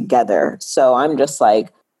this together. So I'm just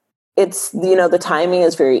like, it's, the timing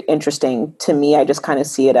is very interesting to me. I just kind of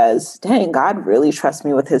see it as, dang, God really trusts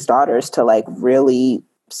me with his daughters to like really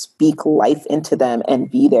speak life into them and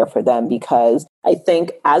be there for them. Because I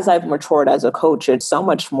think as I've matured as a coach, it's so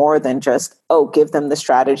much more than just, give them the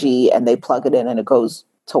strategy and they plug it in and it goes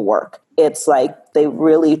to work. It's like they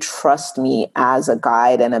really trust me as a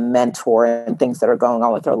guide and a mentor and things that are going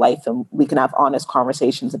on with their life. And we can have honest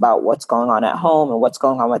conversations about what's going on at home and what's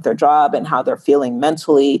going on with their job and how they're feeling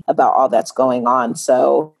mentally about all that's going on.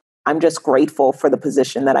 So I'm just grateful for the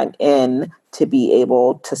position that I'm in to be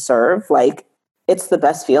able to serve. Like, it's the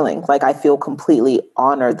best feeling. Like, I feel completely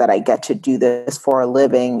honored that I get to do this for a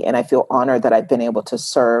living. And I feel honored that I've been able to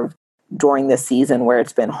serve during this season where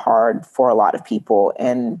it's been hard for a lot of people,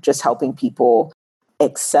 and just helping people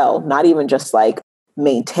excel, not even just like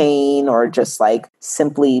maintain or just like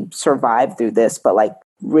simply survive through this, but like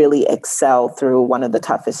really excel through one of the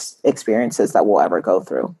toughest experiences that we'll ever go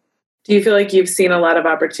through. Do you feel like you've seen a lot of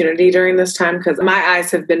opportunity during this time? Because my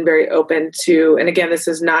eyes have been very open to, and again, this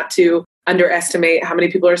is not to underestimate how many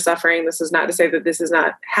people are suffering. This is not to say that this is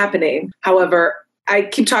not happening. However, I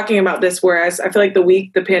keep talking about this, whereas I feel like the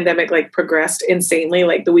week the pandemic like progressed insanely,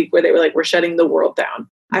 like the week where they were like, we're shutting the world down.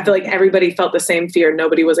 I feel like everybody felt the same fear.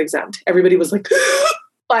 Nobody was exempt. Everybody was like,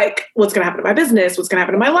 like, what's going to happen to my business? What's going to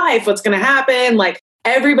happen to my life? What's going to happen? Like,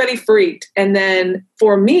 everybody freaked. And then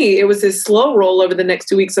for me, it was this slow roll over the next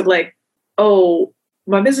 2 weeks of like, oh,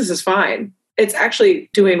 my business is fine. It's actually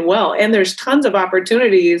doing well. And there's tons of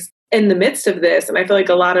opportunities in the midst of this. And I feel like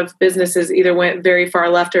a lot of businesses either went very far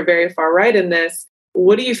left or very far right in this.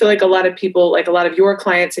 What do you feel like a lot of people, like a lot of your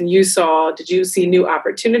clients and you saw, did you see new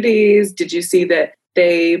opportunities? Did you see that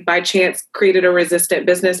they by chance created a resistant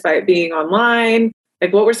business by it being online?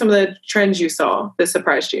 Like, what were some of the trends you saw that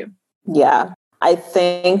surprised you? Yeah, I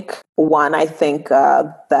think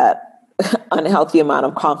that unhealthy amount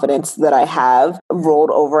of confidence that I have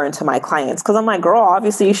rolled over into my clients. Cause I'm like, girl,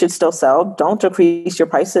 obviously you should still sell. Don't decrease your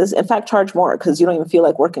prices. In fact, charge more, because you don't even feel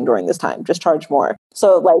like working during this time. Just charge more.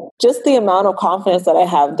 So like, just the amount of confidence that I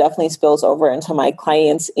have definitely spills over into my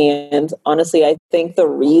clients. And honestly, I think the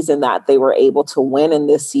reason that they were able to win in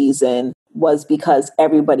this season was because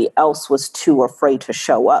everybody else was too afraid to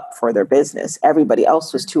show up for their business. Everybody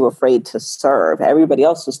else was too afraid to serve. Everybody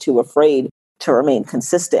else was too afraid to remain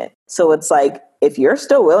consistent. So it's like, if you're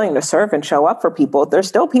still willing to serve and show up for people, there's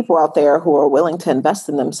still people out there who are willing to invest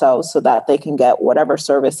in themselves so that they can get whatever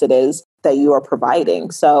service it is that you are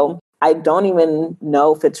providing. So I don't even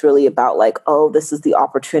know if it's really about like, oh, this is the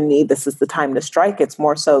opportunity, this is the time to strike. It's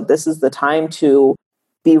more so, this is the time to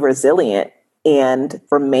be resilient and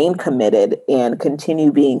remain committed and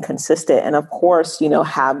continue being consistent. And of course,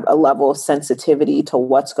 have a level of sensitivity to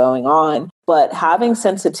what's going on. But having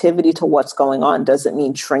sensitivity to what's going on doesn't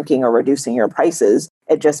mean shrinking or reducing your prices.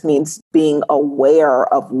 It just means being aware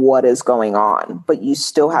of what is going on. But you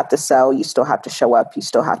still have to sell, you still have to show up, you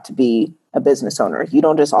still have to be a business owner. You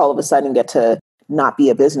don't just all of a sudden get to not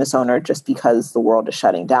be a business owner just because the world is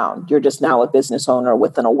shutting down. You're just now a business owner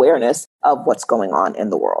with an awareness of what's going on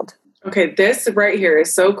in the world. Okay, this right here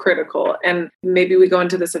is so critical. And maybe we go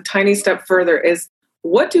into this a tiny step further is,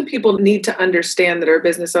 what do people need to understand that are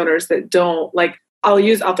business owners that don't, like, I'll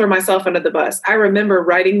throw myself under the bus. I remember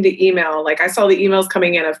writing the email, like I saw the emails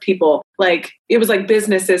coming in of people, like it was like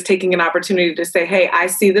businesses taking an opportunity to say, hey, I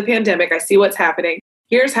see the pandemic. I see what's happening.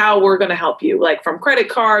 Here's how we're going to help you, like from credit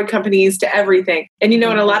card companies to everything. And, and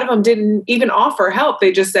a lot of them didn't even offer help.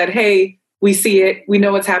 They just said, hey, we see it. We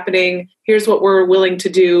know what's happening. Here's what we're willing to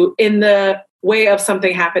do in the way of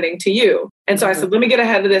something happening to you. And so I said, let me get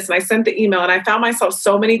ahead of this. And I sent the email, and I found myself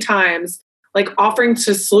so many times like offering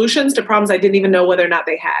solutions to problems I didn't even know whether or not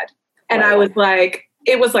they had. And I was like,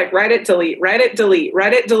 it was like, write it, delete, write it, delete,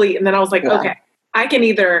 write it, delete. And then I was like, okay,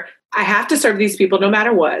 I have to serve these people no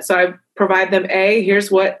matter what. So I provide them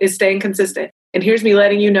here's what is staying consistent. And here's me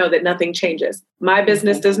letting you know that nothing changes. My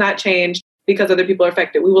business does not change because other people are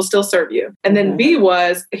affected. We will still serve you. And then B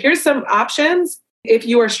was, here's some options if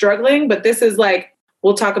you are struggling, but this is like,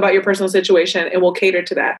 we'll talk about your personal situation and we'll cater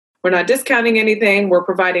to that. We're not discounting anything. We're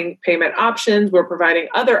providing payment options. We're providing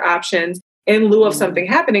other options in lieu of something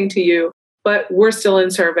happening to you, but we're still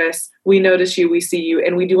in service. We notice you, we see you,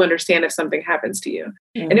 and we do understand if something happens to you.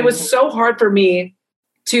 And it was so hard for me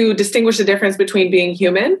to distinguish the difference between being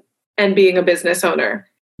human and being a business owner,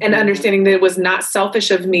 and understanding that it was not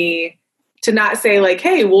selfish of me to not say like,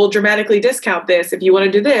 hey, we'll dramatically discount this if you want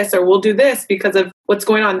to do this, or we'll do this because of what's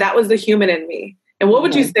going on. That was the human in me. And what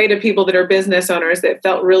would you say to people that are business owners that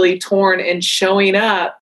felt really torn in showing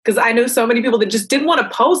up Because I know so many people that just didn't want to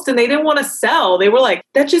post and they didn't want to sell. They were like,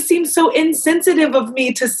 that just seems so insensitive of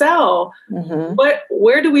me to sell. But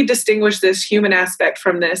where do we distinguish this human aspect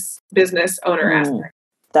from this business owner aspect?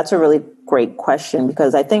 That's a really great question,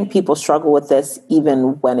 because I think people struggle with this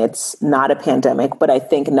even when it's not a pandemic. But I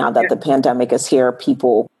think now that the pandemic is here,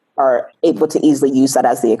 people are able to easily use that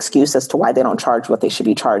as the excuse as to why they don't charge what they should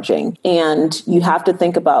be charging. And you have to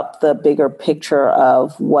think about the bigger picture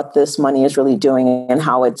of what this money is really doing and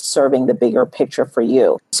how it's serving the bigger picture for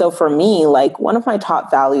you. So for me, like, one of my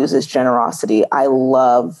top values is generosity. I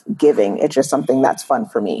love giving. It's just something that's fun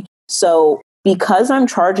for me. So because I'm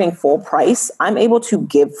charging full price, I'm able to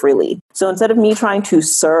give freely. So instead of me trying to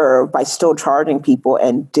serve by still charging people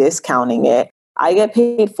and discounting it, I get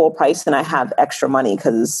paid full price and I have extra money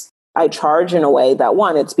because I charge in a way that,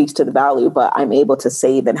 one, it speaks to the value, but I'm able to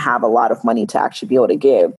save and have a lot of money to actually be able to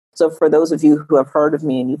give. So for those of you who have heard of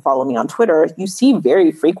me and you follow me on Twitter, you see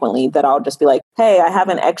very frequently that I'll just be like, hey, I have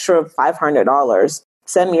an extra $500.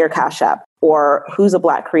 Send me your Cash App. Or who's a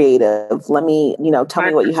Black creative? Let me, tell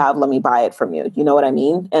me what you have. Let me buy it from you. You know what I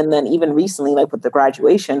mean? And then even recently, like with the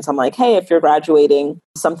graduations, I'm like, hey, if you're graduating,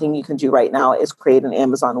 something you can do right now is create an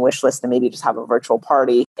Amazon wish list and maybe just have a virtual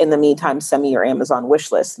party. In the meantime, send me your Amazon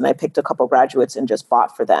wish list. And I picked a couple graduates and just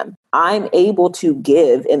bought for them. I'm able to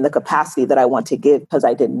give in the capacity that I want to give because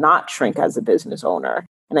I did not shrink as a business owner.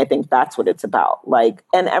 And I think that's what it's about. Like,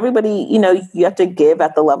 and everybody, you have to give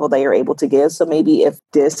at the level that you're able to give. So maybe if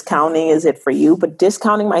discounting is it for you, but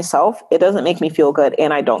discounting myself, it doesn't make me feel good.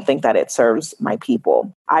 And I don't think that it serves my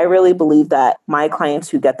people. I really believe that my clients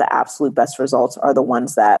who get the absolute best results are the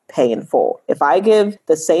ones that pay in full. If I give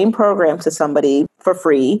the same program to somebody for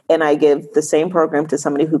free and I give the same program to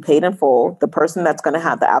somebody who paid in full, the person that's going to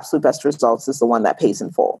have the absolute best results is the one that pays in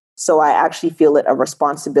full. So I actually feel it a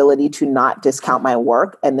responsibility to not discount my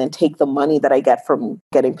work and then take the money that I get from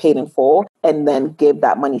getting paid in full and then give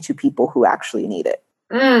that money to people who actually need it.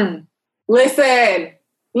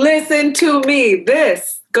 Listen to me.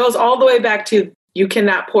 This goes all the way back to you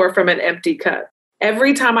cannot pour from an empty cup.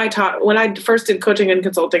 Every time I taught, when I first did coaching and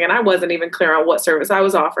consulting, and I wasn't even clear on what service I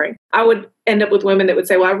was offering, I would end up with women that would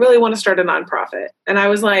say, well, I really want to start a nonprofit. And I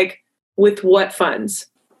was like, with what funds?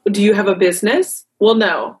 Do you have a business? Well,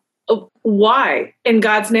 no. Why? In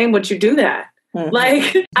God's name would you do that?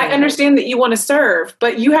 Like, I understand that you want to serve,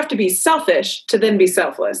 but you have to be selfish to then be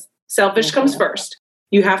selfless. Selfish comes first.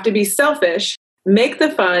 You have to be selfish, make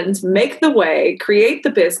the funds, make the way, create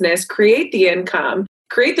the business, create the income,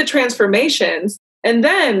 create the transformations, and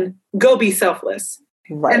then go be selfless.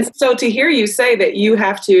 Right. And so to hear you say that you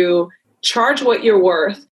have to charge what you're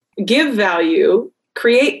worth, give value,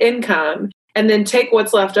 create income, and then take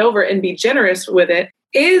what's left over and be generous with it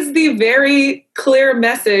is the very clear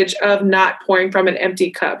message of not pouring from an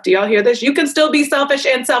empty cup. Do y'all hear this? You can still be selfish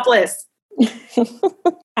and selfless.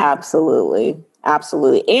 Absolutely.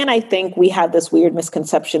 Absolutely. And I think we have this weird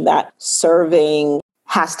misconception that serving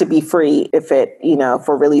has to be free if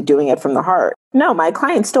we're really doing it from the heart. No, my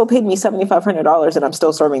clients still paid me $7,500 and I'm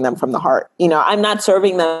still serving them from the heart. I'm not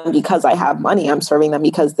serving them because I have money. I'm serving them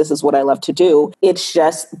because this is what I love to do. That's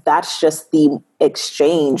just the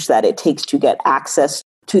exchange that it takes to get access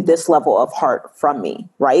to this level of heart from me,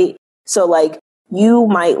 right? So like, you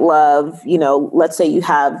might love, let's say you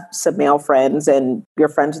have some male friends and you're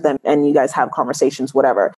friends with them and you guys have conversations,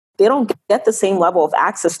 whatever. They don't get the same level of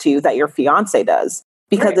access to you that your fiance does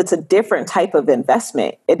because It's a different type of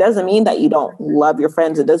investment. It doesn't mean that you don't love your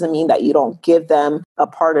friends. It doesn't mean that you don't give them a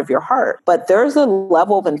part of your heart. But there's a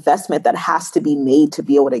level of investment that has to be made to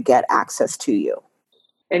be able to get access to you.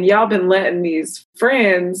 And y'all been letting these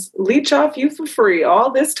friends leech off you for free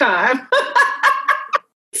all this time.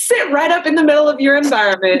 Sit right up in the middle of your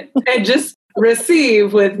environment and just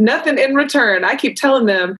receive with nothing in return. I keep telling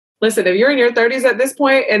them, listen, if you're in your 30s at this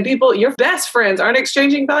point and your best friends aren't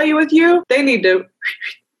exchanging value with you, they need to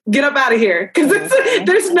get up out of here because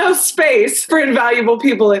there's no space for invaluable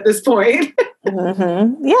people at this point.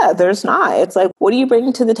 Yeah, there's not. It's like, what are you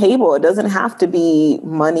bringing to the table? It doesn't have to be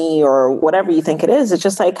money or whatever you think it is. It's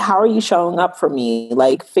just like, how are you showing up for me?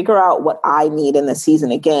 Like, figure out what I need in the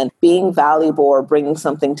season. Again, being valuable or bringing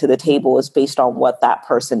something to the table is based on what that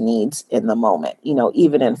person needs in the moment,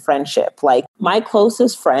 even in friendship. Like, my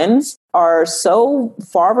closest friends are so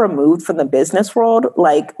far removed from the business world.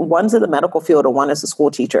 Like, one's in the medical field and one is a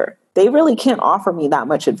school teacher. they really can't offer me that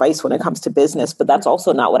much advice when it comes to business, but that's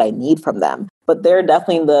also not what I need from them. But they're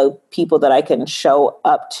definitely the people that I can show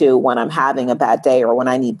up to when I'm having a bad day or when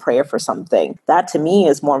I need prayer for something. That to me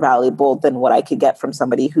is more valuable than what I could get from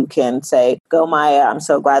somebody who can say, go Maya, I'm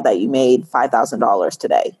so glad that you made $5,000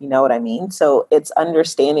 today. You know what I mean? So it's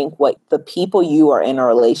understanding what the people you are in a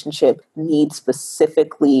relationship need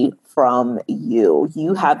specifically from you.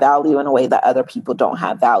 You have value in a way that other people don't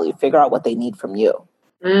have value. Figure out what they need from you.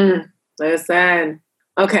 Listen.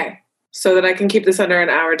 Okay. So that I can keep this under an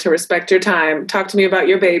hour to respect your time. Talk to me about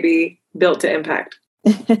your baby, Built to Impact.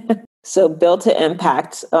 So Built to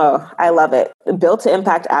Impact, oh, I love it. Built to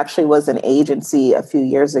Impact actually was an agency a few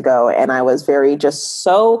years ago, and I was just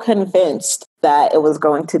so convinced that it was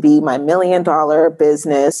going to be my $1 million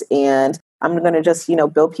business, and I'm going to just,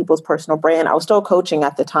 build people's personal brand. I was still coaching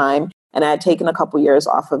at the time, and I had taken a couple years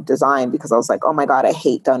off of design because I was like, oh my God, I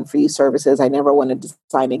hate done for you services. I never want to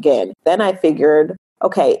design again. Then I figured,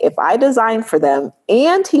 okay, if I design for them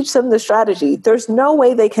and teach them the strategy, there's no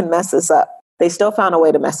way they can mess this up. They still found a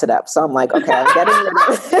way to mess it up. So I'm like, okay, I'm getting rid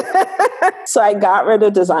of it. So I got rid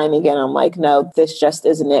of design again. I'm like, no, this just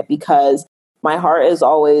isn't it, because my heart is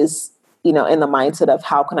always, in the mindset of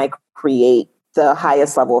how can I create the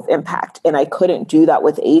highest level of impact? And I couldn't do that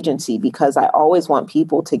with agency because I always want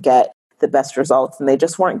people to get the best results. And they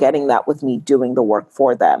just weren't getting that with me doing the work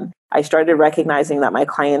for them. I started recognizing that my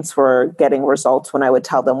clients were getting results when I would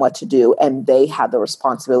tell them what to do, and they had the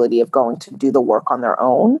responsibility of going to do the work on their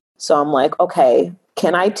own. So I'm like, okay,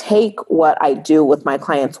 can I take what I do with my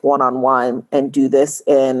clients one-on-one and do this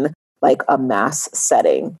in like a mass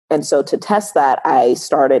setting? And so to test that, I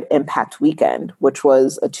started Impact Weekend, which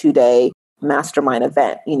was a 2-day mastermind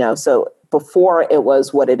event, so before it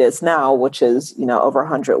was what it is now, which is, over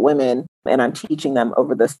 100 women, and I'm teaching them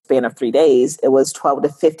over the span of 3 days. It was 12 to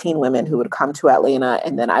 15 women who would come to Atlanta,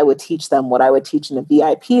 and then I would teach them what I would teach in a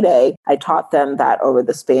VIP day. I taught them that over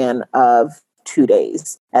the span of 2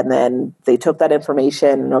 days. And then they took that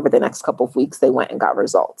information, and over the next couple of weeks, they went and got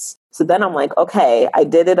results. So then I'm like, okay, I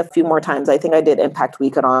did it a few more times. I think I did Impact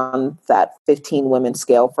Weekend on that 15 women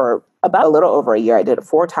scale for about a little over a year. I did it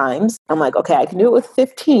 4 times. I'm like, okay, I can do it with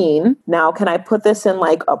 15. Now, can I put this in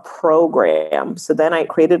like a program? So then I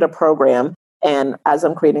created a program. And as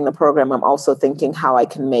I'm creating the program, I'm also thinking how I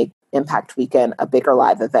can make Impact Weekend a bigger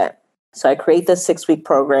live event. So I create this 6-week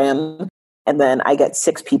program. And then I get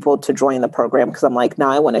 6 people to join the program because I'm like, now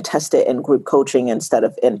I want to test it in group coaching instead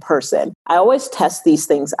of in person. I always test these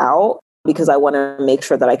things out because I want to make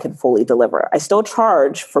sure that I can fully deliver. I still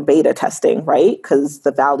charge for beta testing, right? Because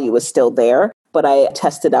the value is still there. But I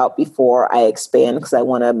test it out before I expand because I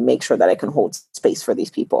want to make sure that I can hold space for these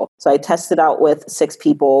people. So I tested out with 6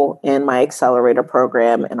 people in my accelerator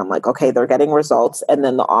program. And I'm like, okay, they're getting results. And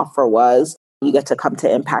then the offer was, you get to come to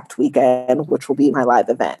Impact Weekend, which will be my live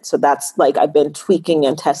event. So that's like, I've been tweaking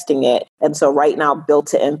and testing it. And so right now, Built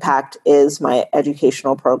to Impact is my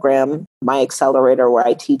educational program, my accelerator, where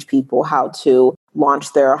I teach people how to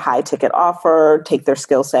launch their high ticket offer, take their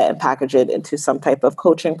skill set and package it into some type of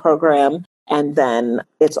coaching program. And then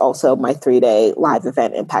it's also my 3-day live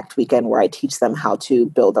event, Impact Weekend, where I teach them how to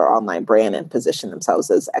build their online brand and position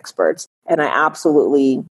themselves as experts. And I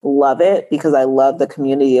absolutely love it because I love the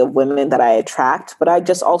community of women that I attract. But I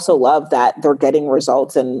just also love that they're getting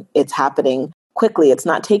results and it's happening quickly. It's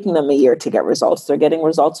not taking them a year to get results. They're getting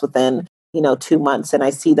results within, 2 months. And I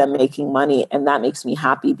see them making money. And that makes me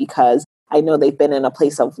happy because I know they've been in a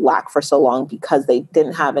place of lack for so long because they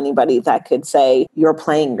didn't have anybody that could say, you're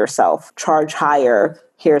playing yourself, charge higher,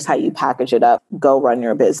 here's how you package it up, go run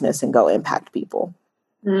your business and go impact people.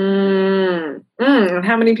 And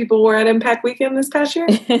how many people were at Impact Weekend this past year?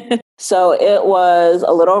 So it was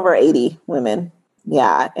a little over 80 women.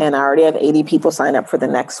 Yeah. And I already have 80 people sign up for the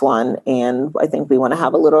next one. And I think we want to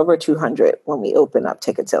have a little over 200 when we open up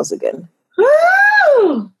ticket sales again.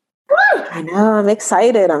 Woo! I know. I'm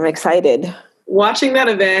excited. Watching that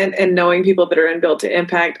event and knowing people that are in Built to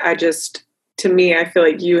Impact, I feel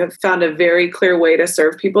like you have found a very clear way to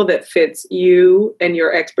serve people that fits you and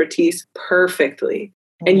your expertise perfectly.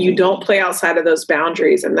 And you don't play outside of those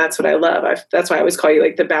boundaries. And that's what I love. That's why I always call you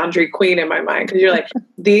like the boundary queen in my mind. Because you're like,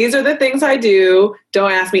 these are the things I do.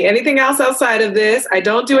 Don't ask me anything else outside of this. I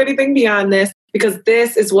don't do anything beyond this because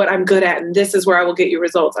this is what I'm good at. And this is where I will get you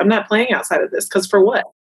results. I'm not playing outside of this because for what?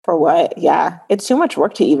 For what? Yeah. It's too much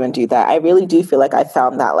work to even do that. I really do feel like I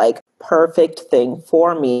found that like perfect thing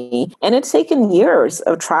for me. And it's taken years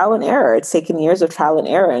of trial and error.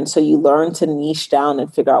 And so you learn to niche down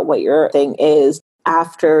and figure out what your thing is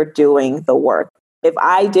after doing the work. If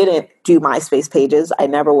I didn't do MySpace pages, I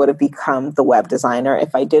never would have become the web designer.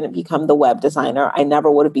 If I didn't become the web designer, I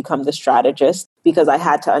never would have become the strategist, because I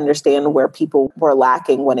had to understand where people were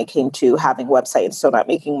lacking when it came to having websites and still not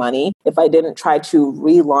making money. If I didn't try to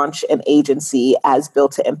relaunch an agency as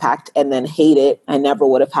Built to Impact and then hate it, I never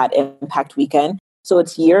would have had Impact Weekend. So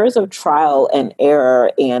it's years of trial and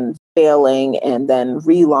error and failing and then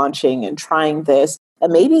relaunching and trying this.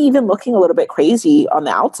 And maybe even looking a little bit crazy on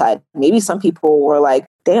the outside. Maybe some people were like,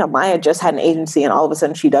 damn, Maya just had an agency and all of a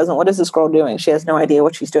sudden she doesn't. What is this girl doing? She has no idea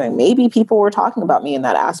what she's doing. Maybe people were talking about me in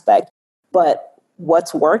that aspect. But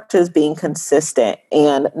what's worked is being consistent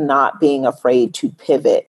and not being afraid to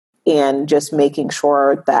pivot and just making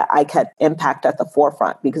sure that I kept impact at the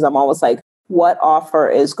forefront, because I'm always like, what offer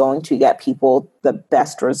is going to get people the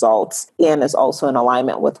best results and is also in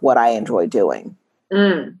alignment with what I enjoy doing?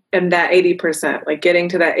 And that 80%, like getting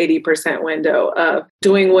to that 80% window of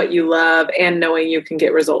doing what you love and knowing you can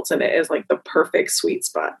get results in it is like the perfect sweet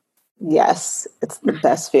spot. Yes, it's the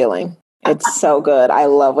best feeling. It's so good. I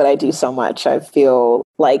love what I do so much. I feel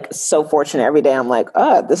like so fortunate every day. I'm like,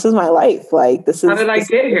 oh, this is my life. Like, this is. How did I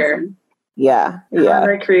get here? Yeah. How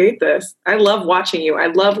did I create this? I love watching you. I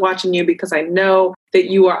love watching you because I know that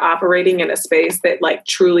you are operating in a space that like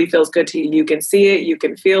truly feels good to you. You can see it, you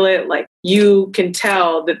can feel it. Like you can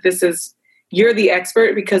tell that you're the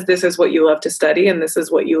expert because this is what you love to study and this is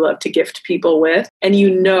what you love to gift people with. And you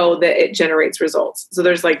know that it generates results. So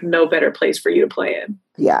there's like no better place for you to play in.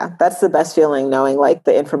 Yeah, that's the best feeling, knowing like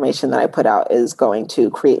the information that I put out is going to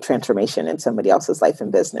create transformation in somebody else's life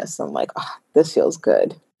and business. I'm like, oh, this feels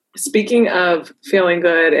good. Speaking of feeling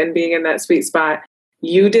good and being in that sweet spot,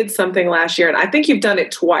 you did something last year, and I think you've done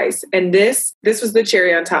it twice. And this was the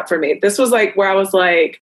cherry on top for me. This was like where I was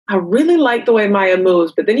like, I really like the way Maya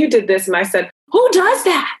moves. But then you did this, and I said, who does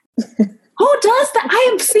that? Who does that? I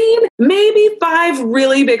have seen maybe 5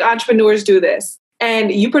 really big entrepreneurs do this.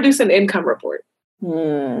 And you produce an income report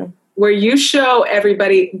where you show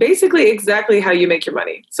everybody basically exactly how you make your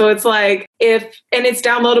money. So it's like and it's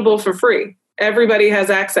downloadable for free. Everybody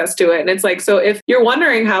has access to it. And it's like, so if you're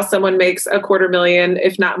wondering how someone makes $250,000,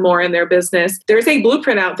 if not more in their business, there's a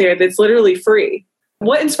blueprint out there that's literally free.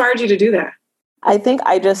 What inspired you to do that? I think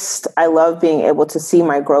I love being able to see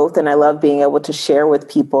my growth, and I love being able to share with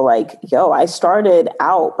people like, yo, I started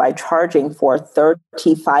out by charging for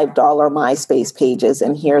 $35 MySpace pages,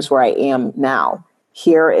 and here's where I am now.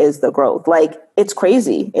 Here is the growth. Like, it's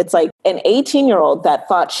crazy. It's like an 18-year-old that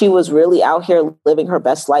thought she was really out here living her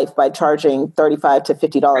best life by charging $35 to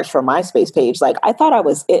 $50 for a MySpace page. Like, I thought I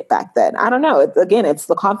was it back then. I don't know. It's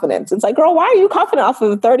the confidence. It's like, girl, why are you confident off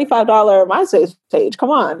of a $35 MySpace page? Come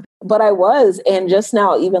on. But I was. And just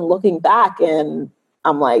now, even looking back, and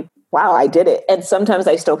I'm like, wow, I did it. And sometimes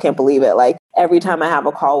I still can't believe it. Like every time I have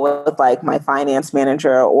a call with like my finance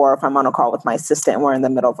manager, or if I'm on a call with my assistant and we're in the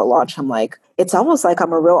middle of a launch, I'm like, it's almost like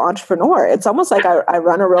I'm a real entrepreneur. It's almost like I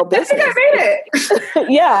run a real business. I think I made it.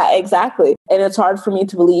 Yeah, exactly. And it's hard for me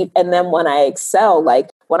to believe. And then when I excel,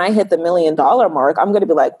 like when I hit the $1 million mark, I'm going to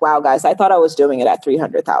be like, wow, guys, I thought I was doing it at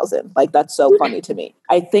 300,000. Like, that's so funny to me.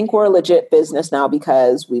 I think we're a legit business now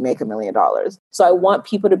because we make $1 million. So I want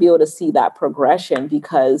people to be able to see that progression,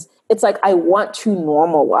 because it's like, I want to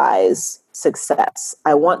normalize success.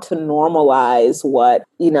 I want to normalize what,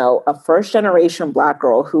 a first generation Black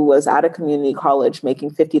girl who was at a community college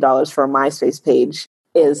making $50 for a MySpace page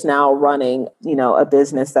is now running, a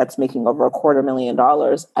business that's making over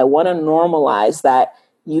 $250,000. I want to normalize that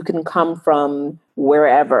you can come from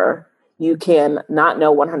wherever. You can not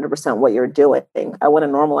know 100% what you're doing. I want to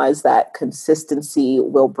normalize that consistency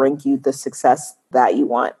will bring you the success that you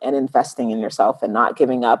want, and investing in yourself and not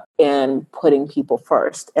giving up and putting people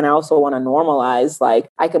first. And I also want to normalize, like,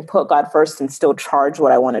 I can put God first and still charge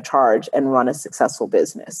what I want to charge and run a successful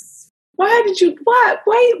business. Why'd you have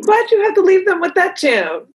to leave them with that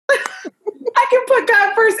gem? I can put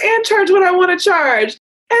God first and charge what I want to charge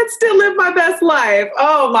and still live my best life.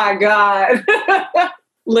 Oh my God.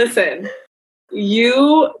 Listen,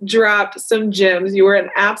 you dropped some gems. You were an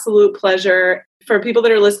absolute pleasure. For people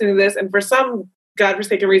that are listening to this, and for some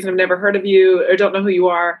godforsaken reason have never heard of you or don't know who you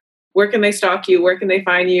are, where can they stalk you? Where can they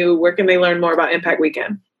find you? Where can they learn more about Impact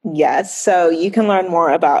Weekend? Yes. So you can learn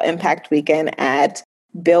more about Impact Weekend at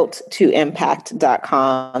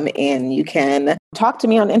builttoimpact.com. And you can talk to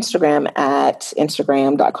me on Instagram at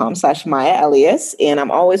instagram.com/Maya Elious. And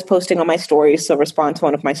I'm always posting on my stories. So respond to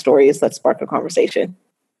one of my stories. Let's spark a conversation.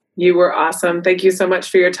 You were awesome. Thank you so much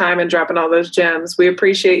for your time and dropping all those gems. We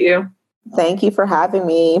appreciate you. Thank you for having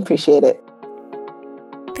me. Appreciate it.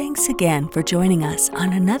 Thanks again for joining us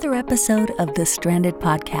on another episode of the Stranded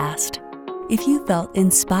Podcast. If you felt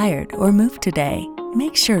inspired or moved today,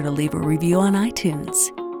 make sure to leave a review on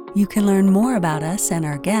iTunes. You can learn more about us and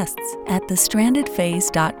our guests at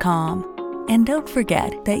thestrandedphase.com. And don't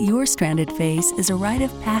forget that your stranded phase is a rite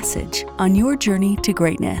of passage on your journey to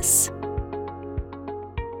greatness.